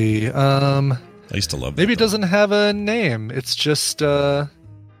 Let's see. I used to love that. Maybe it doesn't have a name. It's just The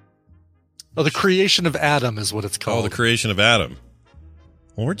Creation of Adam is what it's called. Oh, The Creation of Adam.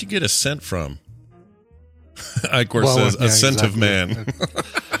 Well, where'd you get Ascent from? Of course, says Ascent of Man.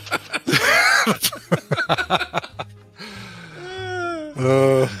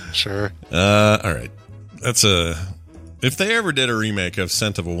 Sure. All right. That's if they ever did a remake of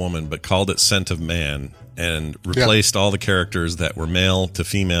Scent of a Woman, but called it Scent of Man and replaced all the characters that were male to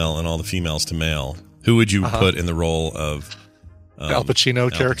female and all the females to male, who would you put in the role of Al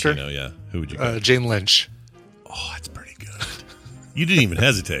Pacino character? Pacino, yeah. Who would you go? Jane Lynch. Oh, that's pretty good. You didn't even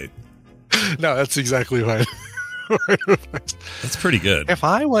hesitate. No, that's exactly right. That's pretty good. If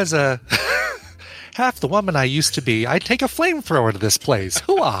I was half the woman I used to be, I'd take a flamethrower to this place.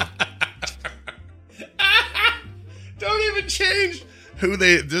 Hooah! Don't even change who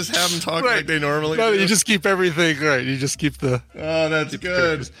they just have them talk like they normally do. You just keep everything right. You just keep the. Oh, that's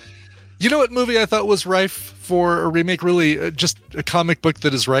good. You know what movie I thought was rife for a remake? Really, just a comic book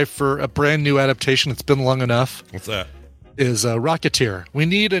that is rife for a brand new adaptation. It's been long enough. What's that? Is Rocketeer. We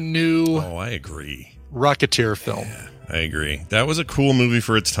need a new. Oh, I agree. Rocketeer film. Yeah, I agree. That was a cool movie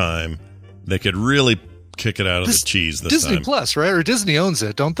for its time. They could really kick it out of the cheese this Disney time. Plus, right? Or Disney owns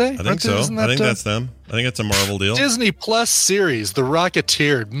it, don't they? I think so. I think that's them. I think it's a Marvel deal. Disney Plus series, The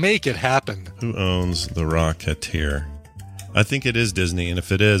Rocketeer. Make it happen. Who owns The Rocketeer? I think it is Disney, and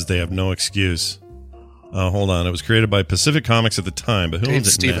if it is, they have no excuse. Hold on. It was created by Pacific Comics at the time, but who owns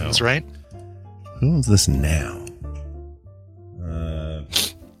it Stevens, now? Right? Who owns this now?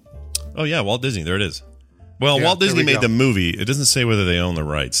 Oh, yeah, Walt Disney. There it is. Well, Walt Disney made the movie. It doesn't say whether they own the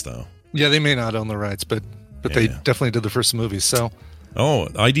rights, though. Yeah, they may not own the rights, but they definitely did the first movie. So,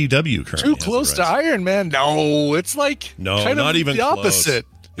 IDW currently too close to Iron Man. No, it's like kind not of even the opposite.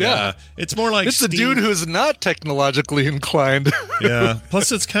 Close. Yeah, it's more like it's the dude who's not technologically inclined. Yeah,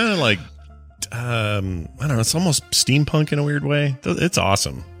 plus it's kind of like I don't know. It's almost steampunk in a weird way. It's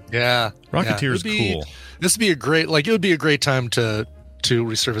awesome. Yeah, Rocketeer is cool. This would be a great. Like, it would be a great time to to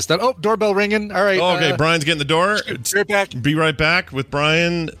resurface that. Oh, doorbell ringing. All right. Okay, Brian's getting the door. Right back. Be right back with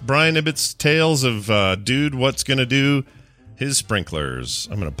Brian. Brian Ibbott's tales of dude, what's going to do his sprinklers.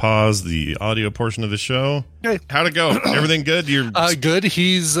 I'm going to pause the audio portion of the show. Okay. How'd it go? Everything good? You're good.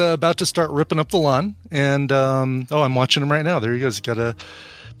 He's about to start ripping up the lawn. And, I'm watching him right now. There he goes. He's got a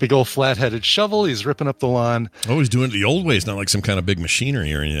big old flat-headed shovel. He's ripping up the lawn. Oh, he's doing it the old way. It's not like some kind of big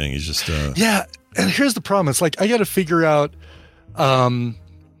machinery or anything. He's just... Yeah. And here's the problem. It's like I got to figure out the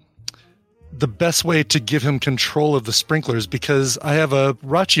best way to give him control of the sprinklers, because I have a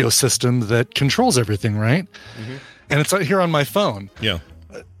Rachio system that controls everything, right? Mm-hmm. And it's right here on my phone. Yeah.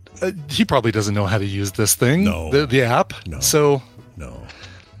 He probably doesn't know how to use this thing. No. The app. No. So no.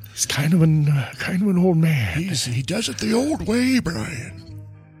 He's kind of an old man. He does it the old way, Brian.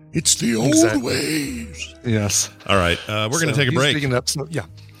 It's the old ways. Yes. All right. We're going to take a break. Up, so, yeah.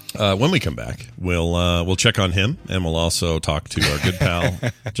 When we come back, we'll check on him, and we'll also talk to our good pal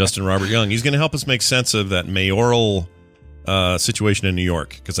Justin Robert Young. He's going to help us make sense of that mayoral situation in New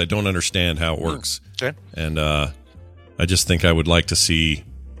York, because I don't understand how it works. Okay. And I just think I would like to see,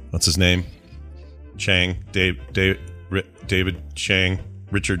 what's his name? Chang, David Chang,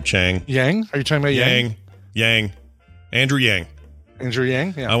 Richard Chang. Yang? Are you talking about Yang? Yang. Andrew Yang. Andrew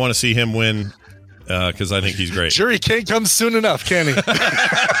Yang? Yeah. I want to see him win, because I think he's great. Sure, he can't come soon enough, can he?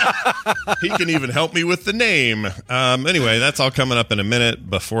 He can even help me with the name. Anyway, that's all coming up in a minute.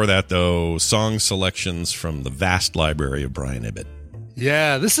 Before that, though, song selections from the vast library of Brian Ibbott.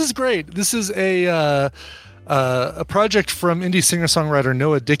 Yeah, this is great. This is a project from indie singer-songwriter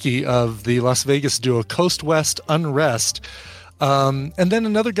Noah Dickey of the Las Vegas duo Coast West Unrest. And then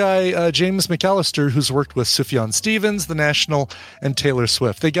another guy, James McAllister, who's worked with Sufjan Stevens, The National, and Taylor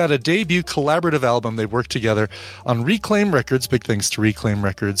Swift. They got a debut collaborative album. They worked together on Reclaim Records. Big thanks to Reclaim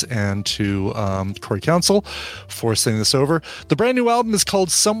Records and to Corey Council for sending this over. The brand new album is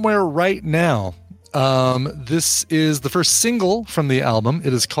called Somewhere Right Now. This is the first single from the album.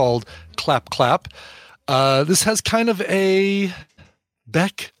 It is called Clap Clap. This has kind of a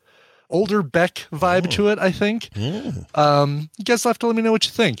older Beck vibe to it, I think. You guys will have to let me know what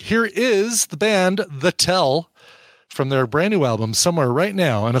you think. Here is the band The Tell from their brand new album, Somewhere Right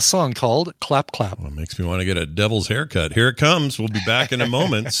Now, and a song called Clap Clap. Well, it makes me want to get a devil's haircut. Here it comes. We'll be back in a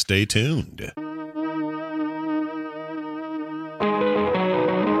moment. Stay tuned.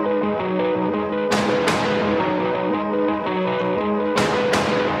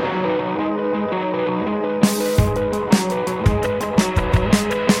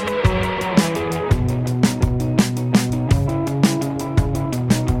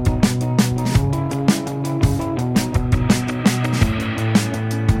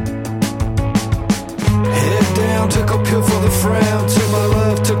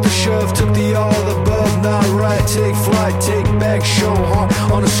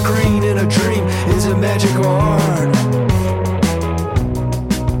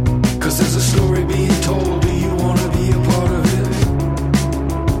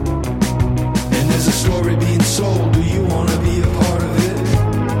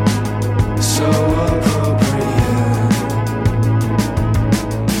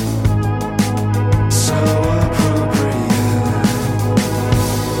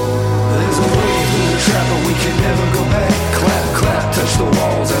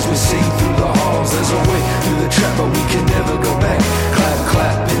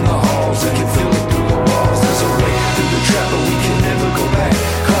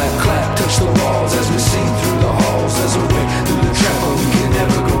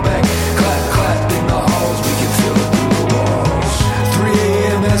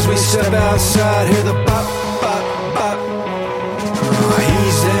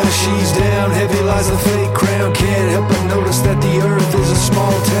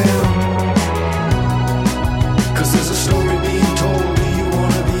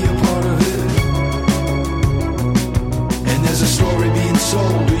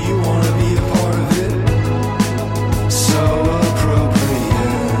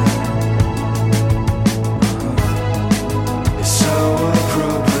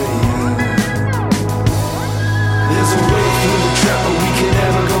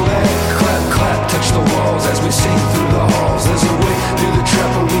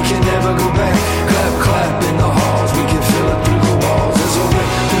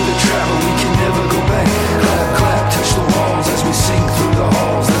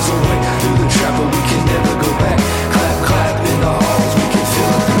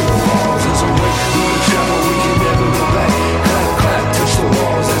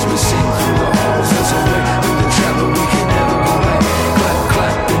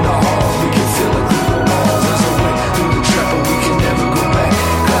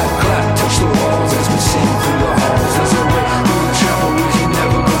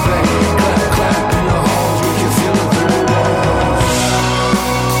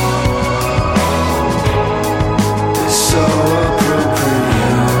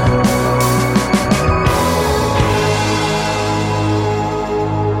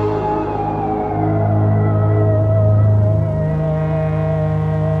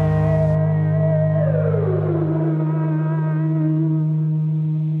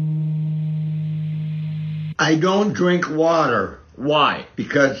 I don't drink water. Why?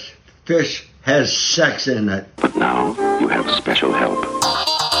 Because fish has sex in it. But now you have special help.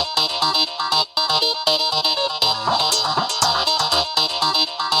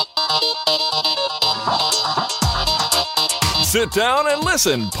 Sit down and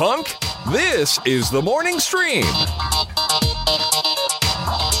listen, punk. This is the morning stream.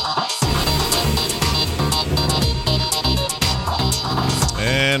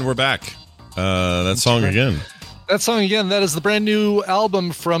 And we're back. That song again. That song again, that is the brand new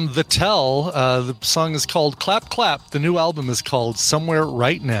album from The Tell. The song is called Clap Clap. The new album is called Somewhere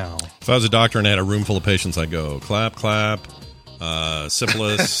Right Now. If I was a doctor and I had a room full of patients, I'd go clap, clap,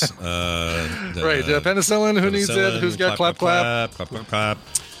 syphilis. Penicillin, who needs it? Who's got clap, clap? Clap, clap, clap.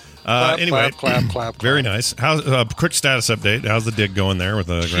 Anyway, clap. Very nice. How's quick status update? How's the dig going there with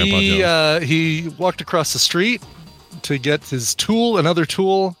Grandpa Joe? He walked across the street to get his tool, another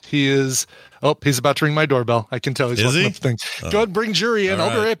tool. He's about to ring my doorbell. I can tell he's walking up the thing. Go ahead and bring Jury in.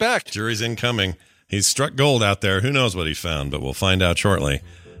 I'll be right back. Jury's incoming. He's struck gold out there. Who knows what he found, but we'll find out shortly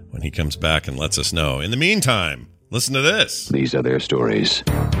when he comes back and lets us know. In the meantime, listen to this. These are their stories.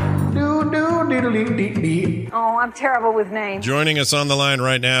 Oh, I'm terrible with names. Joining us on the line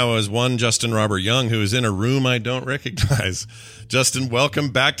right now is one Justin Robert Young, who is in a room I don't recognize. Justin, welcome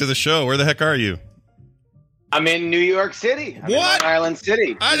back to the show. Where the heck are you? I'm in New York City. I'm in Long Island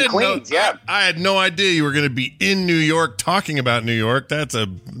City. I didn't Queens, know. yeah. I had no idea you were going to be in New York talking about New York. That's a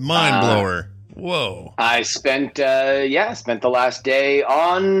mind blower. Whoa. I spent the last day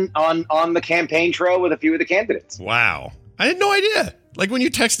on the campaign trail with a few of the candidates. Wow. I had no idea. Like when you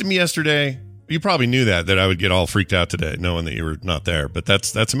texted me yesterday, you probably knew that I would get all freaked out today knowing that you were not there, but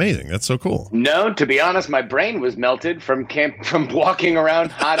that's amazing. That's so cool. No, to be honest, my brain was melted from walking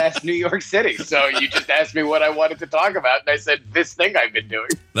around hot-ass New York City. So you just asked me what I wanted to talk about, and I said, this thing I've been doing.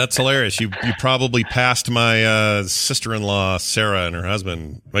 That's hilarious. You probably passed my sister-in-law, Sarah, and her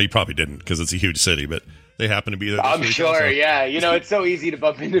husband. Well, you probably didn't because it's a huge city, but they happen to be there. I'm sure, also. Yeah. It's so easy to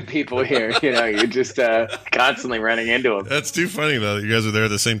bump into people here. You're just constantly running into them. That's too funny, though, that you guys are there at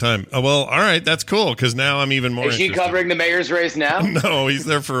the same time. Oh, well, all right. That's cool, because now I'm even more interested. Is she covering the mayor's race now? No, he's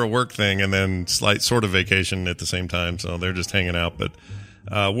there for a work thing and then sort of vacation at the same time, so they're just hanging out. But,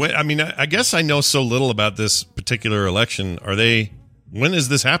 I guess I know so little about this particular election. When is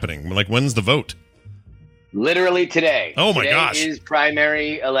this happening? Like, when's the vote? Literally today. Oh, my gosh. Today is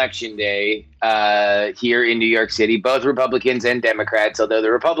primary election day here in New York City, both Republicans and Democrats, although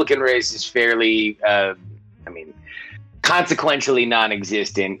the Republican race is fairly, consequentially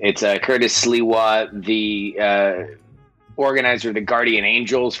non-existent. It's Curtis Sliwa, the organizer of the Guardian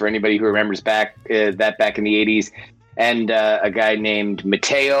Angels, for anybody who remembers back in the 80s, and a guy named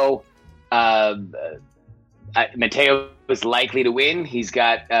Matteo. Matteo is likely to win. He's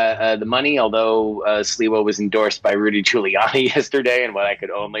got the money, although Sliwa was endorsed by Rudy Giuliani yesterday, and what I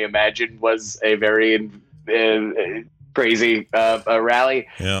could only imagine was a very crazy rally.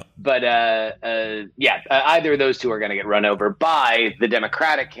 Yeah. But either of those two are going to get run over by the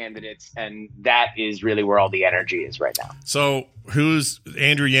Democratic candidates, and that is really where all the energy is right now. So who's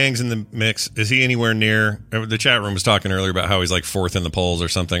Andrew Yang's in the mix? Is he anywhere near? The chat room was talking earlier about how he's like fourth in the polls or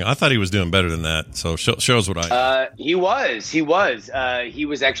something. I thought he was doing better than that. So shows what I know. He was. He was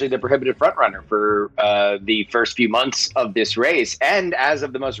actually the prohibitive frontrunner for the first few months of this race. And as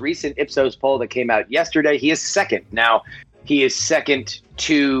of the most recent Ipsos poll that came out yesterday, he is second. Now, he is second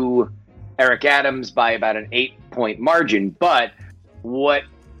to Eric Adams by about an 8-point margin. But what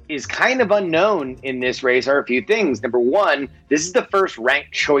is kind of unknown in this race are a few things. Number one, this is the first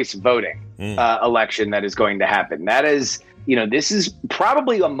ranked choice voting election that is going to happen. That is, this is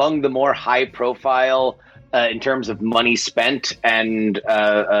probably among the more high profile in terms of money spent and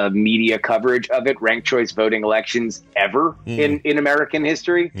media coverage of it, ranked choice voting elections ever in American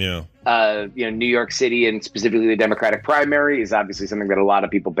history. Yeah. New York City and specifically the Democratic primary is obviously something that a lot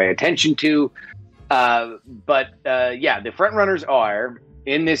of people pay attention to. But the front runners are,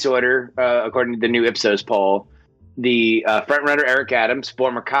 in this order, according to the new Ipsos poll, the frontrunner Eric Adams,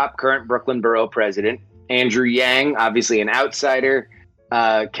 former cop, current Brooklyn borough president; Andrew Yang, obviously an outsider;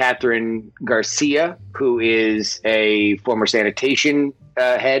 Catherine Garcia, who is a former sanitation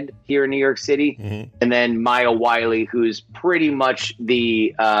head here in New York City; and then Maya Wiley, who's pretty much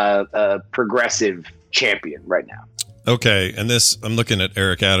the progressive champion right now. Okay, and I'm looking at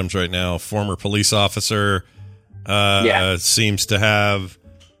Eric Adams right now, former police officer. Seems to have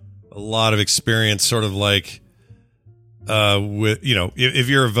a lot of experience, sort of like with, if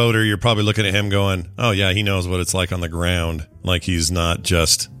you're a voter, you're probably looking at him going, oh yeah, he knows what it's like on the ground. Like he's not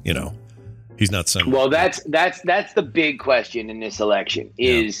just, he's not some. Well, that's the big question in this election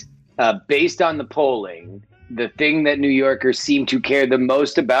is based on the polling, the thing that New Yorkers seem to care the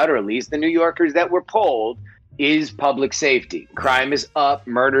most about, or at least the New Yorkers that were polled, is public safety. Crime is up,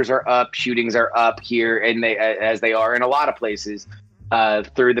 murders are up, shootings are up here, and as they are in a lot of places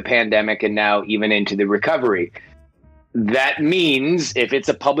through the pandemic and now even into the recovery. That means if it's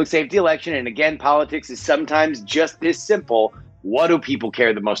a public safety election, and again, politics is sometimes just this simple, what do people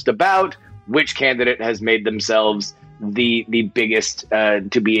care the most about? Which candidate has made themselves the biggest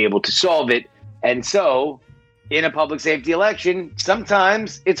to be able to solve it? And so in a public safety election,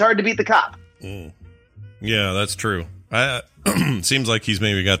 sometimes it's hard to beat the cop. Yeah, that's true. Seems like he's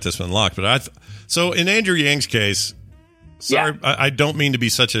maybe got this one locked. But so in Andrew Yang's case, sorry, I don't mean to be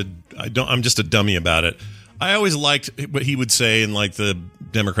I'm just a dummy about it. I always liked what he would say in like the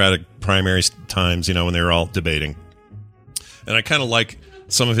Democratic primary times, when they were all debating. And I kind of like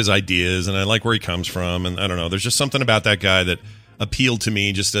some of his ideas, and I like where he comes from. And I don't know, there's just something about that guy that appealed to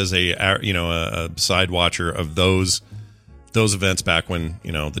me just as a side watcher of those events back when,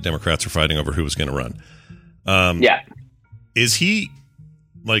 the Democrats were fighting over who was going to run. Is he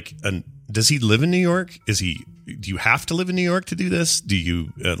does he live in New York? Do you have to live in New York to do this? Do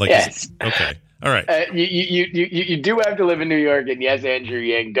you yes. Okay. All right. You do have to live in New York, and yes, Andrew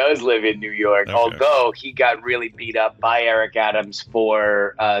Yang does live in New York, although he got really beat up by Eric Adams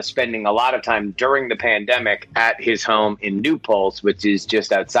for spending a lot of time during the pandemic at his home in New Paltz, which is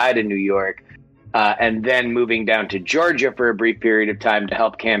just outside of New York, and then moving down to Georgia for a brief period of time to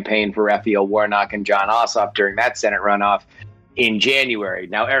help campaign for Raphael Warnock and John Ossoff during that Senate runoff in January.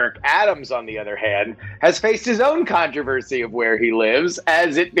 Now, Eric Adams, on the other hand, has faced his own controversy of where he lives,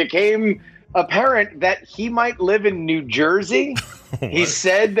 as it became apparent that he might live in New Jersey. He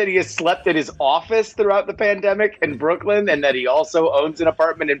said that he has slept at his office throughout the pandemic in Brooklyn, and that he also owns an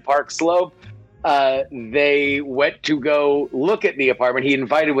apartment in Park Slope. They went to go look at the apartment.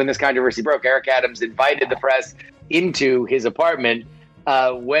 When this controversy broke, Eric Adams invited the press into his apartment.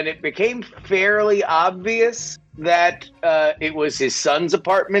 When it became fairly obvious that it was his son's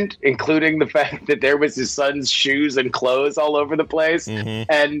apartment, including the fact that there was his son's shoes and clothes all over the place.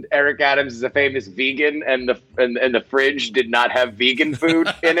 Mm-hmm. And Eric Adams is a famous vegan, and the fridge did not have vegan food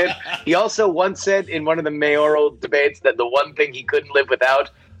in it. He also once said in one of the mayoral debates that the one thing he couldn't live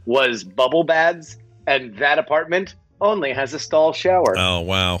without was bubble baths, and that apartment only has a stall shower. Oh,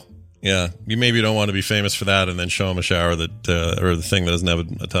 wow. Yeah, you maybe don't want to be famous for that, and then show him a shower that or the thing that doesn't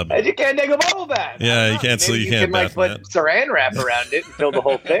have a tub. And you can't take a bubble bath. Yeah, you can't. So you can't put Saran wrap around it and fill the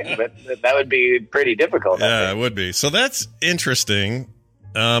whole thing, but that would be pretty difficult. Yeah, it would be. So that's interesting,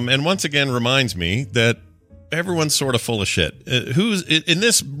 and once again reminds me that everyone's sort of full of shit. Who's in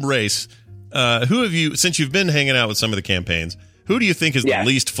this race? Who have you, since you've been hanging out with some of the campaigns? Who do you think is the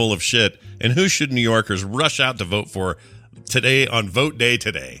least full of shit, and who should New Yorkers rush out to vote for today on vote day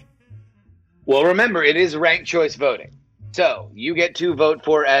today? Well, remember, it is ranked choice voting. So you get to vote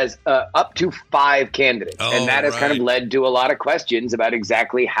for as up to 5 candidates. And that has kind of led to a lot of questions about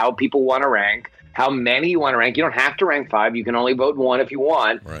exactly how people want to rank, how many you want to rank. You don't have to rank 5. You can only vote 1 if you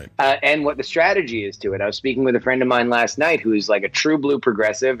want. Right. And what the strategy is to it. I was speaking with a friend of mine last night who's like a true blue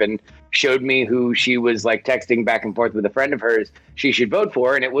progressive and showed me who she was like texting back and forth with a friend of hers she should vote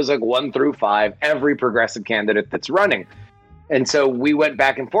for. And it was like 1 through 5, every progressive candidate that's running. And so we went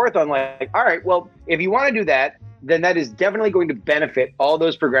back and forth on like, all right, well, if you want to do that, then that is definitely going to benefit all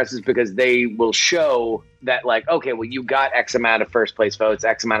those progressives, because they will show that like, okay, well, you got X amount of first place votes,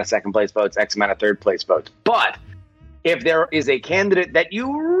 X amount of second place votes, X amount of third place votes. But if there is a candidate that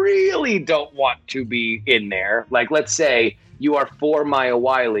you really don't want to be in there, like let's say you are for Maya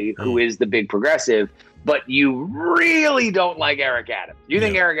Wiley, who is the big progressive, but you really don't like Eric Adams. You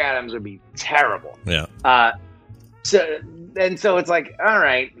think Eric Adams would be terrible. Yeah. So it's like, all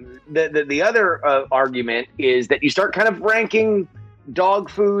right, the other argument is that you start kind of ranking dog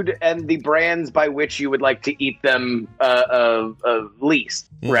food and the brands by which you would like to eat them least,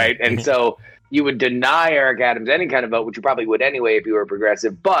 right? And so you would deny Eric Adams any kind of vote, which you probably would anyway if you were a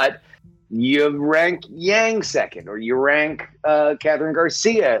progressive, but you rank Yang second, or you rank Catherine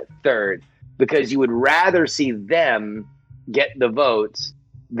Garcia third, because you would rather see them get the votes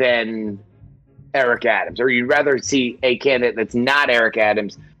than Eric Adams, or you'd rather see a candidate that's not Eric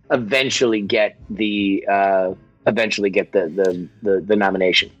Adams eventually get the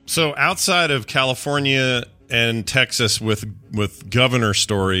nomination. So outside of California and Texas with governor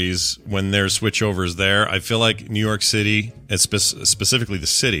stories, when there's switchovers there, I feel like New York City, and specifically the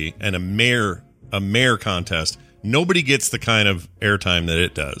city, and a mayor contest, nobody gets the kind of airtime that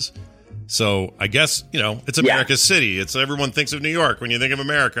it does. So I guess, it's America's city. It's everyone thinks of New York when you think of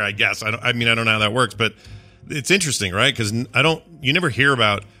America, I guess. I don't know how that works, but it's interesting, right? Because you never hear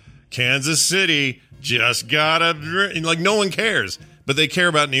about Kansas City just gotta drink. Like, no one cares. But they care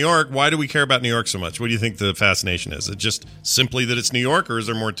about New York. Why do we care about New York so much? What do you think the fascination is? Is it just simply that it's New York, or is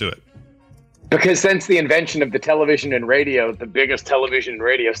there more to it? Because since the invention of the television and radio, the biggest television and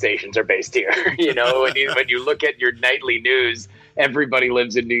radio stations are based here. You know, when you look at your nightly news, everybody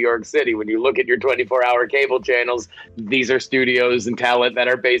lives in New York City. When you look at your 24-hour cable channels, these are studios and talent that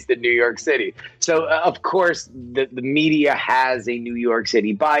are based in New York City. So, of course, the media has a New York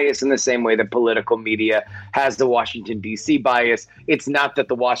City bias in the same way that political media has the Washington, D.C. bias. It's not that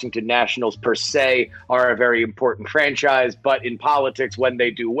the Washington Nationals per se are a very important franchise, but in politics, when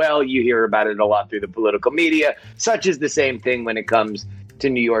they do well, you hear about it a lot through the political media. Such is the same thing when it comes to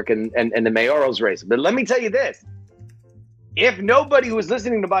New York and the mayoral's race. But let me tell you this. If nobody who was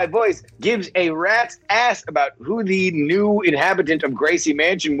listening to my voice gives a rat's ass about who the new inhabitant of Gracie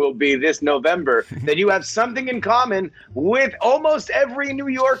Mansion will be this November, then you have something in common with almost every New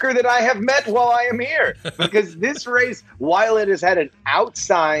Yorker that I have met while I am here. Because this race, while it has had an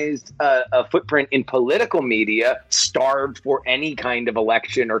outsized footprint in political media, starved for any kind of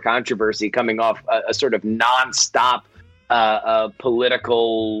election or controversy coming off a sort of nonstop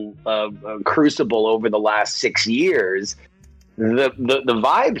political crucible over the last 6 years, the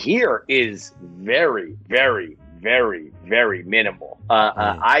vibe here is very, very, very, very minimal.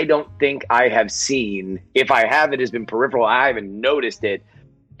 I don't think I have seen, if I have, it has been peripheral. I haven't noticed it.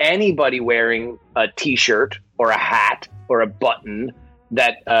 Anybody wearing a T-shirt or a hat or a button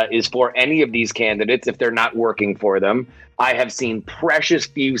that is for any of these candidates if they're not working for them. I have seen precious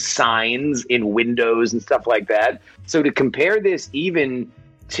few signs in windows and stuff like that. So to compare this even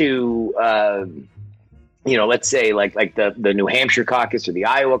to let's say like the New Hampshire caucus or the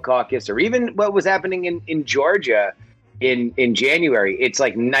Iowa caucus, or even what was happening in Georgia in January, it's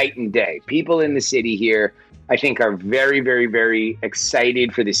like night and day. People in the city here, I think, are very, very, very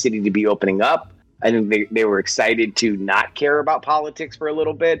excited for the city to be opening up. I think they were excited to not care about politics for a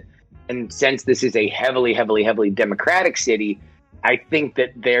little bit. And since this is a heavily, heavily, heavily Democratic city, I think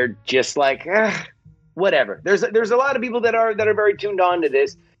that they're just like, whatever. There's a lot of people that are very tuned on to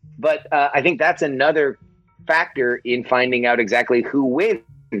this, but I think that's another factor in finding out exactly who wins,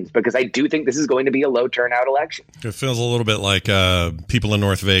 because I do think this is going to be a low turnout election. It feels a little bit like people in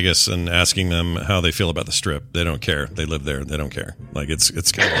North Vegas and asking them how they feel about the Strip. They don't care. They live there. They don't care. Like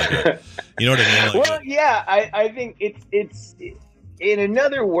it's kind of like you know what I mean? Like well, yeah, I think it's in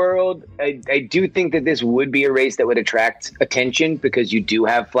another world. I do think that this would be a race that would attract attention because you do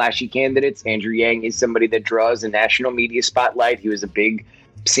have flashy candidates. Andrew Yang is somebody that draws a national media spotlight. He was a big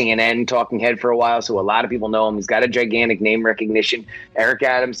CNN talking head for a while, so a lot of people know him. He's got a gigantic name recognition. Eric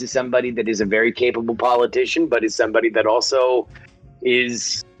Adams is somebody that is a very capable politician, but is somebody that also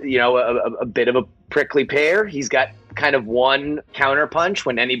is, a bit of a prickly pear. He's got kind of one counterpunch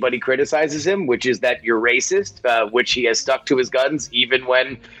when anybody criticizes him, which is that you're racist, which he has stuck to his guns even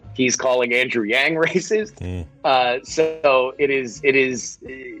when he's calling Andrew Yang racist. So it is.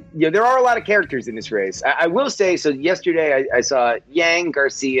 There are a lot of characters in this race. I will say, so yesterday I saw Yang,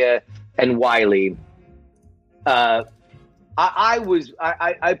 Garcia, and Wiley. I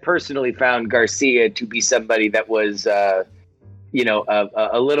personally found Garcia to be somebody that was, a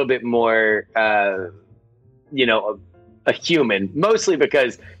little bit more, a human, mostly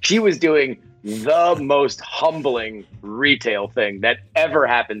because she was doing the most humbling retail thing that ever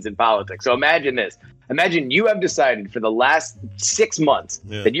happens in politics. So imagine this. Imagine you have decided for the last 6 months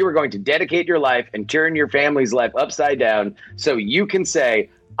that you are going to dedicate your life and turn your family's life upside down so you can say,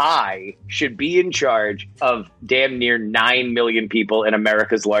 I should be in charge of damn near 9 million people in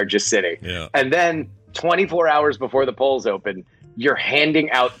America's largest city. Yeah. And then 24 hours before the polls open, you're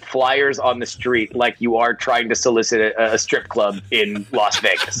handing out flyers on the street like you are trying to solicit a strip club in Las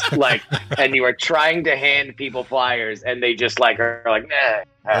Vegas. And you are trying to hand people flyers and they just are like, nah.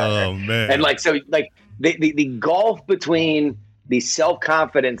 Oh, man. And the gulf between the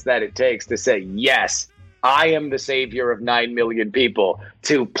self-confidence that it takes to say, yes, I am the savior of 9 million people,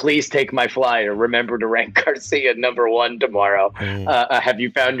 to please take my flyer. Remember to rank Garcia #1 tomorrow. Have you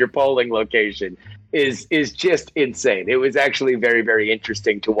found your polling location? Is just insane. It was actually very, very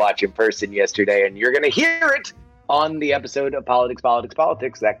interesting to watch in person yesterday, and you're going to hear it on the episode of Politics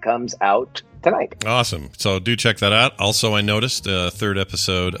that comes out tonight. Awesome. So do check that out. Also, I noticed a third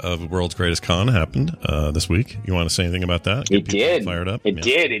episode of World's Greatest Con happened this week. You want to say anything about that? It did. Fired up? It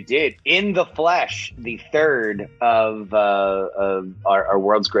did. In the Flesh, the third of our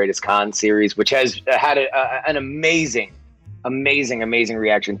World's Greatest Con series, which has had an amazing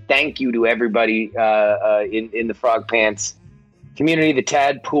reaction. Thank you to everybody in the Frog Pants community, the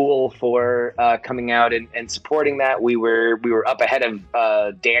Tad pool, for coming out and supporting that. We were up ahead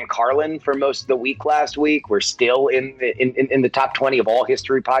of Dan Carlin for most of the week last week. We're still in the top 20 of all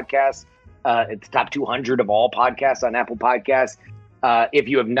history podcasts. It's top 200 of all podcasts on Apple Podcasts. If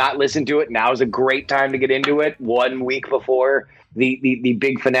you have not listened to it, now is a great time to get into it. 1 week before the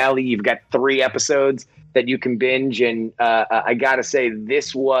big finale, you've got 3 episodes that you can binge. And I gotta say,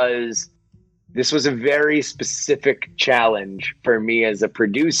 this was a very specific challenge for me as a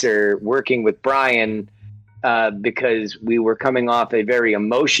producer working with Brian, because we were coming off a very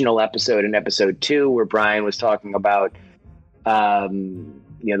emotional episode in episode 2 where Brian was talking about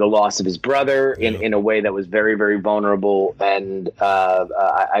the loss of his brother in a way that was very, very vulnerable and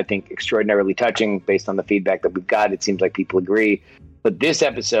I think extraordinarily touching based on the feedback that we've got. It seems like people agree. But this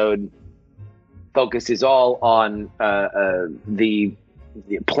episode focuses all on the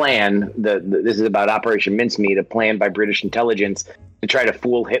plan. This is about Operation Mincemeat, a plan by British intelligence to try to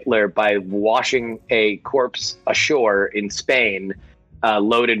fool Hitler by washing a corpse ashore in Spain,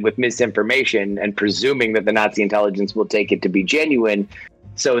 loaded with misinformation and presuming that the Nazi intelligence will take it to be genuine.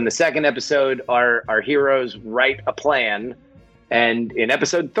 So in the second episode, our heroes write a plan, and in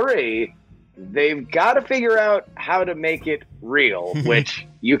episode 3, they've got to figure out how to make it real, which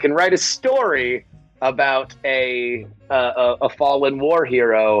you can write a story about a fallen war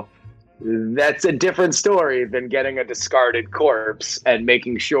hero. That's a different story than getting a discarded corpse and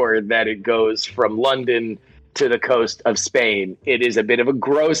making sure that it goes from London to the coast of Spain. It is a bit of a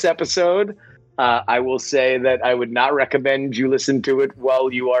gross episode. I will say that I would not recommend you listen to it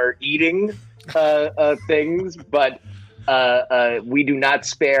while you are eating things, but we do not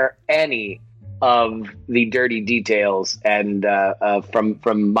spare any of the dirty details. And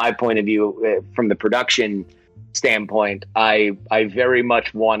from my point of view, from the production standpoint, I very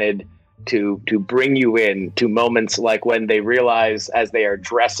much wanted to bring you in to moments like when they realize as they are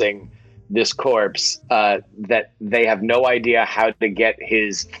dressing this corpse that they have no idea how to get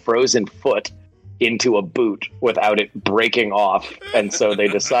his frozen foot into a boot without it breaking off. And so they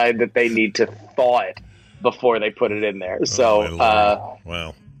decide that they need to thaw it before they put it in there. So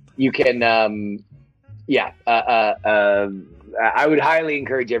wow. You can, I would highly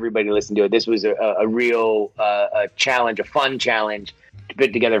encourage everybody to listen to it. This was a real challenge, a fun challenge to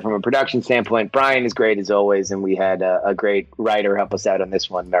put together from a production standpoint. Brian is great as always, and we had a great writer help us out on this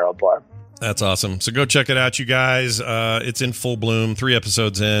one, Meryl Barr. That's awesome. So go check it out, you guys. It's in full bloom. 3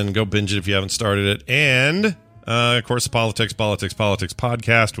 episodes in. Go binge it if you haven't started it. And, of course, the Politics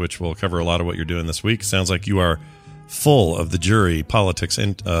podcast, which will cover a lot of what you're doing this week. Sounds like you are full of the jury politics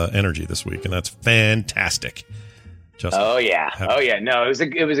and energy this week, and that's fantastic. Justin, No,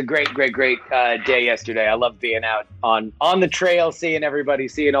 it was a great day yesterday. I loved being out on the trail, seeing everybody,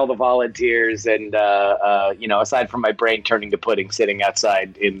 seeing all the volunteers, and aside from my brain turning to pudding, sitting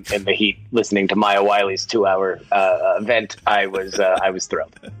outside in the heat, listening to Maya Wiley's 2-hour event, I was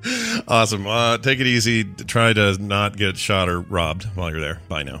thrilled. Awesome. Take it easy. Try to not get shot or robbed while you're there.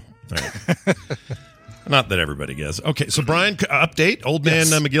 Bye now. All right. Not that everybody gets. Okay, so Brian, update. Old man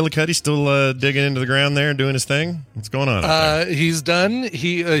McGillicuddy still digging into the ground there and doing his thing? What's going on? He's done.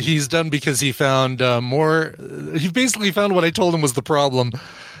 He's done because he found more. He basically found what I told him was the problem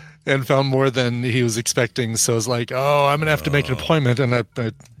and found more than he was expecting. So it's like, I'm going to have to make an appointment. And I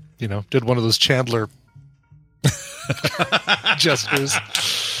did one of those Chandler gestures.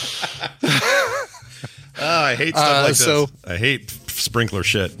 I hate stuff like this. I hate sprinkler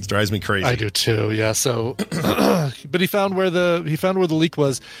shit. It drives me crazy. I do too. Yeah. So, but he found where the leak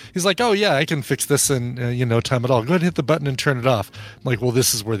was. He's like, oh yeah, I can fix this in no time at all. Go ahead and hit the button and turn it off. I'm like, well,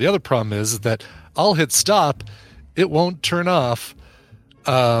 this is where the other problem is that I'll hit stop, it won't turn off.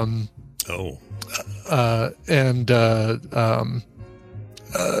 He's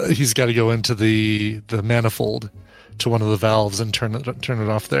got to go into the manifold to one of the valves and turn it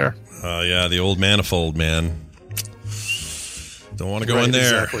off there. Yeah, the old manifold, man. Don't want to go in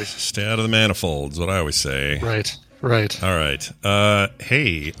there. Exactly. Stay out of the manifold is what I always say. Right. All right.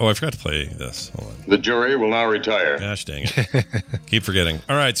 Hey. I forgot to play this. Hold on. The jury will now retire. Gosh dang it. Keep forgetting.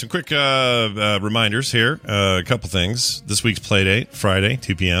 All right, some quick reminders here. A couple things. This week's Playdate, Friday,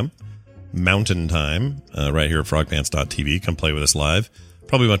 2 p.m. Mountain Time, right here at frogpants.tv. Come play with us live.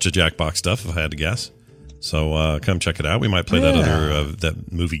 Probably a bunch of Jackbox stuff, if I had to guess. So come check it out. We might play that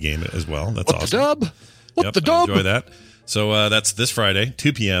movie game as well. That's awesome. What the dub? Enjoy that. So that's this Friday,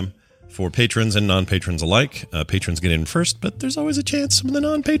 2 p.m. for patrons and non-patrons alike. Patrons get in first, but there's always a chance some of the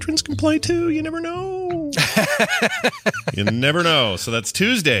non-patrons can play too. You never know. You never know. So that's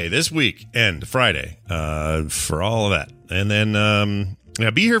Tuesday this week and Friday for all of that. And then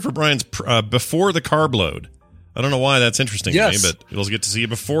be here for Brian's Before the Carb Load I don't know why that's interesting to me, Yes. but we'll get to see you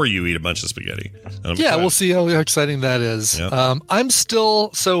before you eat a bunch of spaghetti. Yeah, we'll see how exciting that is. Yeah. I'm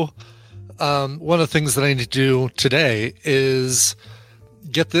still one of the things that I need to do today is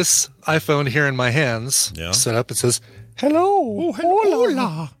get this iPhone here in my hands set up. It says, hello.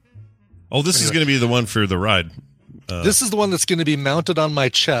 Hola. Oh, this is going to be the one for the ride. This is the one that's going to be mounted on my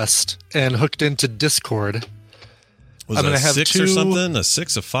chest and hooked into Discord. Was I'm it going a to have 6 two, or something? A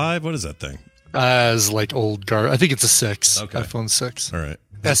 6, a 5? What is that thing? As like old I think it's a 6. Okay. iPhone 6. All right.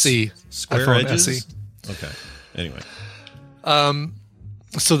 SE. Square iPhone edges? SE. Okay. Anyway.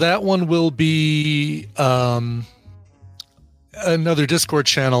 So that one will be another Discord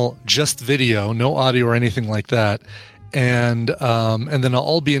channel, just video, no audio or anything like that. And then I'll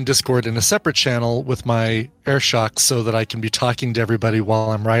all be in Discord in a separate channel with my AirShocks so that I can be talking to everybody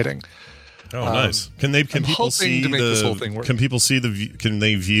while I'm writing. Oh, nice. Can people see this whole thing work. Can people see can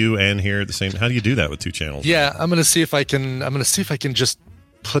they view and hear at the same? How do you do that with 2 channels? Yeah, I'm going to see if I can just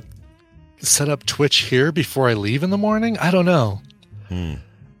set up Twitch here before I leave in the morning. I don't know.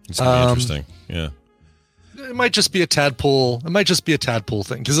 It's going to be interesting. Yeah. It might just be a tadpole. It might just be a tadpole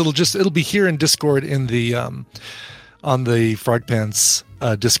thing because it'll be here in Discord in the on the Frog Pants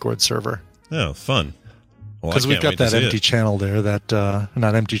Discord server. Oh, fun. Because we've got that empty channel there,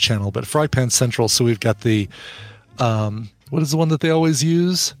 not empty channel, but Frog Pants Central. So we've got the what is the one that they always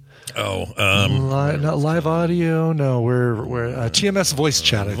use? Oh, not live audio. No, we're TMS voice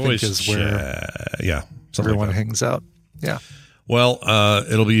chat. I think is where everyone hangs out. Yeah. Well,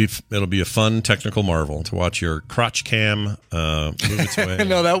 it'll be a fun technical marvel to watch your crotch cam move its way.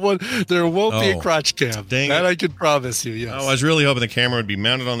 No, there won't be a crotch cam. Dang that it. I can promise you. Yes. Oh, I was really hoping the camera would be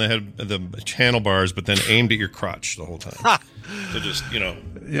mounted on the head of the channel bars, but then aimed at your crotch the whole time. So just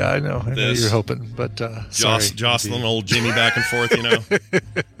Yeah, I know you're hoping, but jostling old Jimmy back and forth.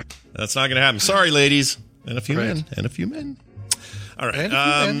 That's not going to happen. Sorry, ladies, and a few men. All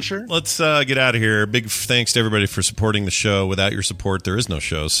right, sure. Let's get out of here. Big thanks to everybody for supporting the show. Without your support, there is no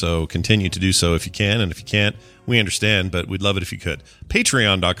show, so continue to do so if you can, and if you can't, we understand, but we'd love it if you could.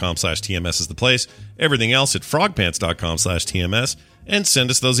 Patreon.com/TMS is the place. Everything else at frogpants.com/TMS, and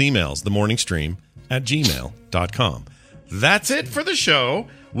send us those emails, themorningstream@gmail.com. That's it for the show.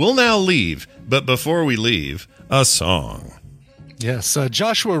 We'll now leave, but before we leave, a song. Yes,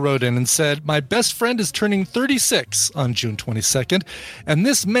 Joshua wrote in and said, my best friend is turning 36 on June 22nd, and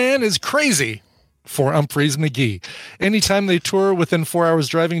this man is crazy. For Humphreys McGee. Anytime they tour within 4 hours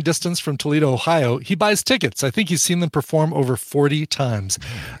driving distance from Toledo, Ohio, he buys tickets. I think he's seen them perform over 40 times.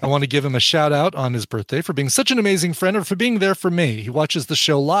 I want to give him a shout out on his birthday for being such an amazing friend and for being there for me. He watches the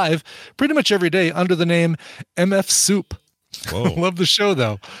show live pretty much every day under the name MF Soup. Whoa. Love the show,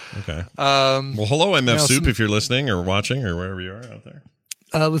 though. Okay. Well, hello, MF Soup, if you're listening or watching or wherever you are out there.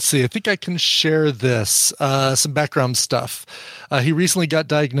 Let's see. I think I can share this. Some background stuff. He recently got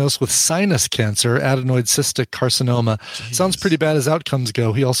diagnosed with sinus cancer, adenoid cystic carcinoma. Jeez. Sounds pretty bad as outcomes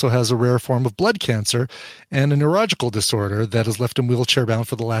go. He also has a rare form of blood cancer and a neurological disorder that has left him wheelchair bound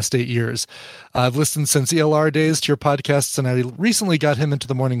for the last 8 years. I've listened since ELR days to your podcasts, and I recently got him into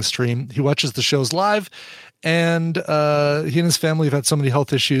the morning stream. He watches the shows live. And he and his family have had so many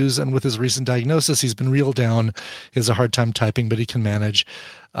health issues, and with his recent diagnosis, he's been reeled down. He has a hard time typing, but he can manage.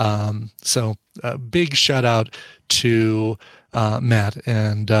 So big shout out to Matt.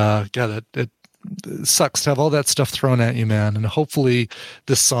 And God, it sucks to have all that stuff thrown at you, man. And hopefully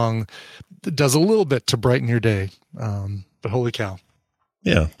this song does a little bit to brighten your day. But holy cow.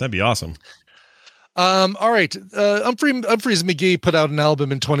 Yeah, that'd be awesome. All right. Humphreys McGee put out an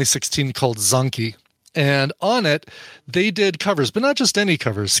album in 2016 called Zonky. And on it, they did covers, but not just any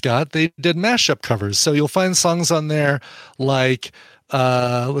covers, Scott. They did mashup covers. So you'll find songs on there like,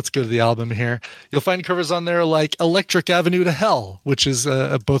 let's go to the album here. You'll find covers on there like Electric Avenue to Hell, which is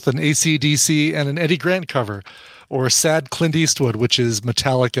both an AC/DC and an Eddie Grant cover, or Sad Clint Eastwood, which is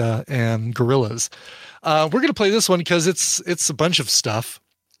Metallica and Gorillaz. We're going to play this one because it's a bunch of stuff.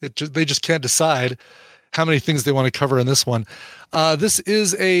 They just can't decide how many things they want to cover in this one. This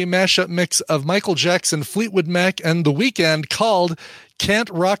is a mashup mix of Michael Jackson, Fleetwood Mac, and The Weeknd called Can't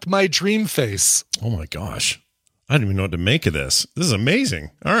Rock My Dream Face. Oh my gosh. I don't even know what to make of this. This is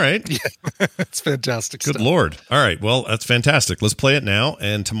amazing. All right. Yeah, it's fantastic Good stuff. Lord. All right. Well, that's fantastic. Let's play it now.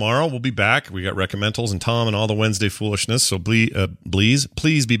 And tomorrow we'll be back. We got Recommendals and Tom and all the Wednesday foolishness. So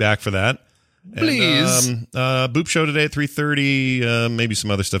please be back for that. Please. And, Boop Show today at 3:30. Maybe some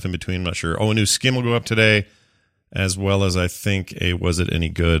other stuff in between. I'm not sure. Oh, a new skim will go up today, as well as I think Was It Any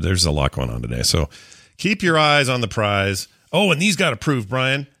Good? There's a lot going on today. So keep your eyes on the prize. Oh, and these got approved,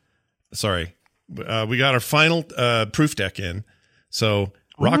 Brian. Sorry. We got our final proof deck in. So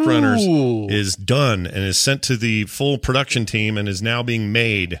Rock Runners is done and is sent to the full production team and is now being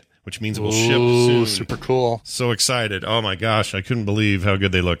made, which means it will ship soon. Super cool. So excited. Oh my gosh, I couldn't believe how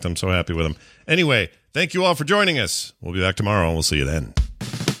good they looked. I'm so happy with them. Anyway, thank you all for joining us. We'll be back tomorrow and we'll see you then.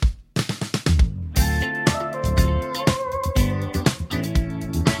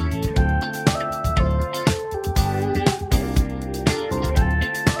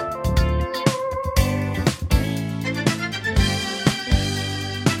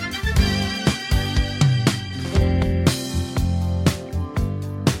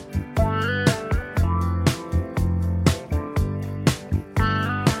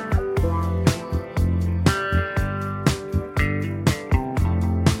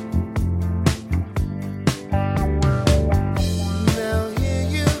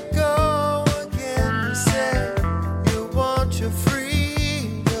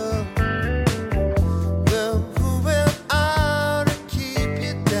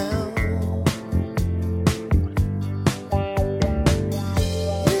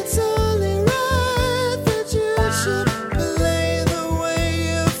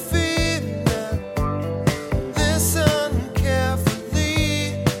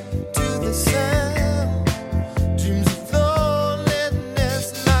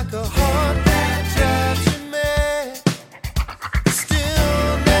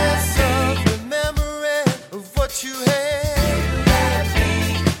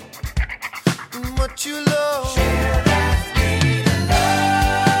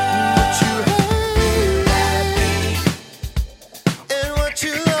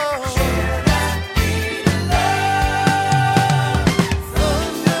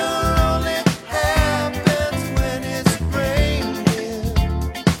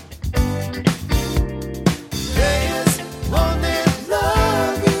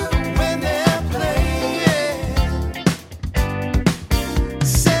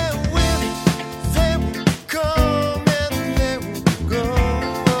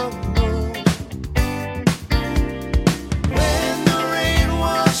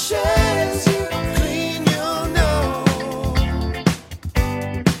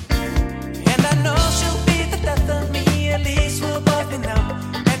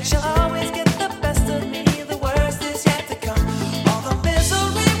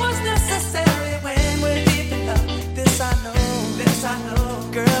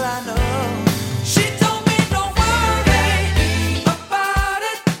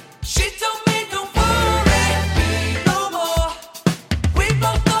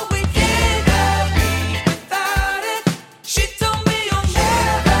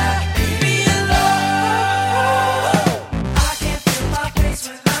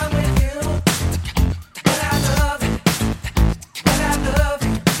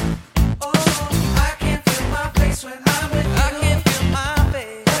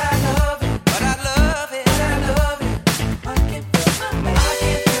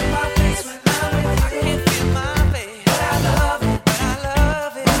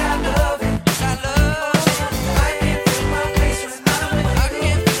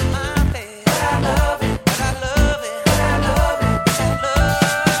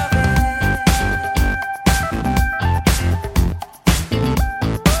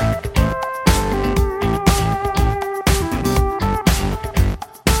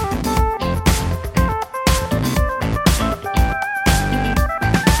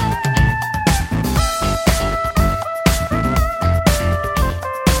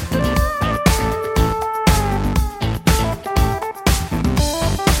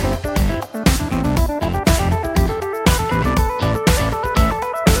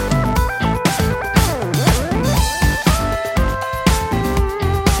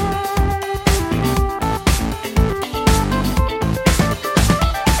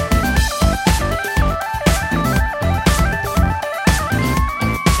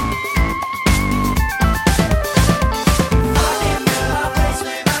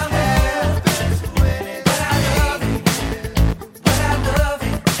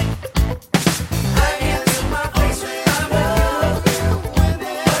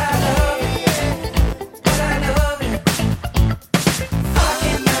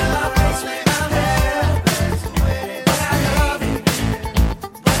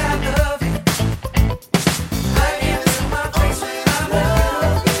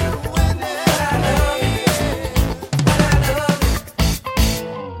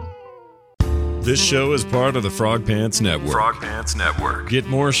 This show is part of the Frog Pants Network. Frog Pants Network. Get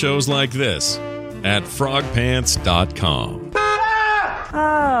more shows like this at frogpants.com.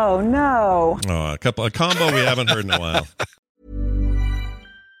 Oh, no. Oh, a combo we haven't heard in a while.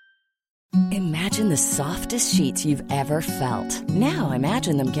 Imagine the softest sheets you've ever felt. Now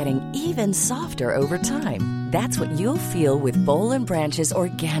imagine them getting even softer over time. That's what you'll feel with Boll & Branch's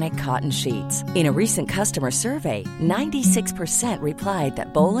organic cotton sheets. In a recent customer survey, 96% replied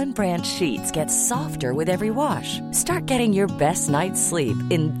that Boll & Branch sheets get softer with every wash. Start getting your best night's sleep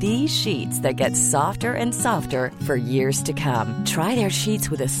in these sheets that get softer and softer for years to come. Try their sheets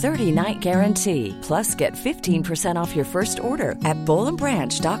with a 30-night guarantee. Plus, get 15% off your first order at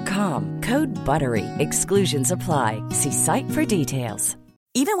bollandbranch.com. Code BUTTERY. Exclusions apply. See site for details.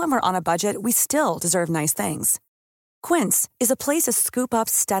 Even when we're on a budget, we still deserve nice things. Quince is a place to scoop up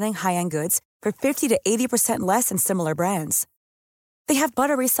stunning high-end goods for 50 to 80% less than similar brands. They have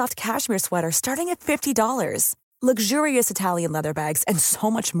buttery soft cashmere sweaters starting at $50, luxurious Italian leather bags, and so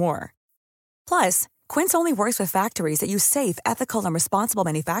much more. Plus, Quince only works with factories that use safe, ethical, and responsible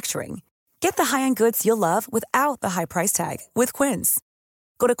manufacturing. Get the high-end goods you'll love without the high price tag with Quince.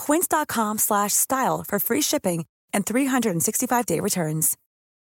 Go to quince.com/style for free shipping and 365-day returns.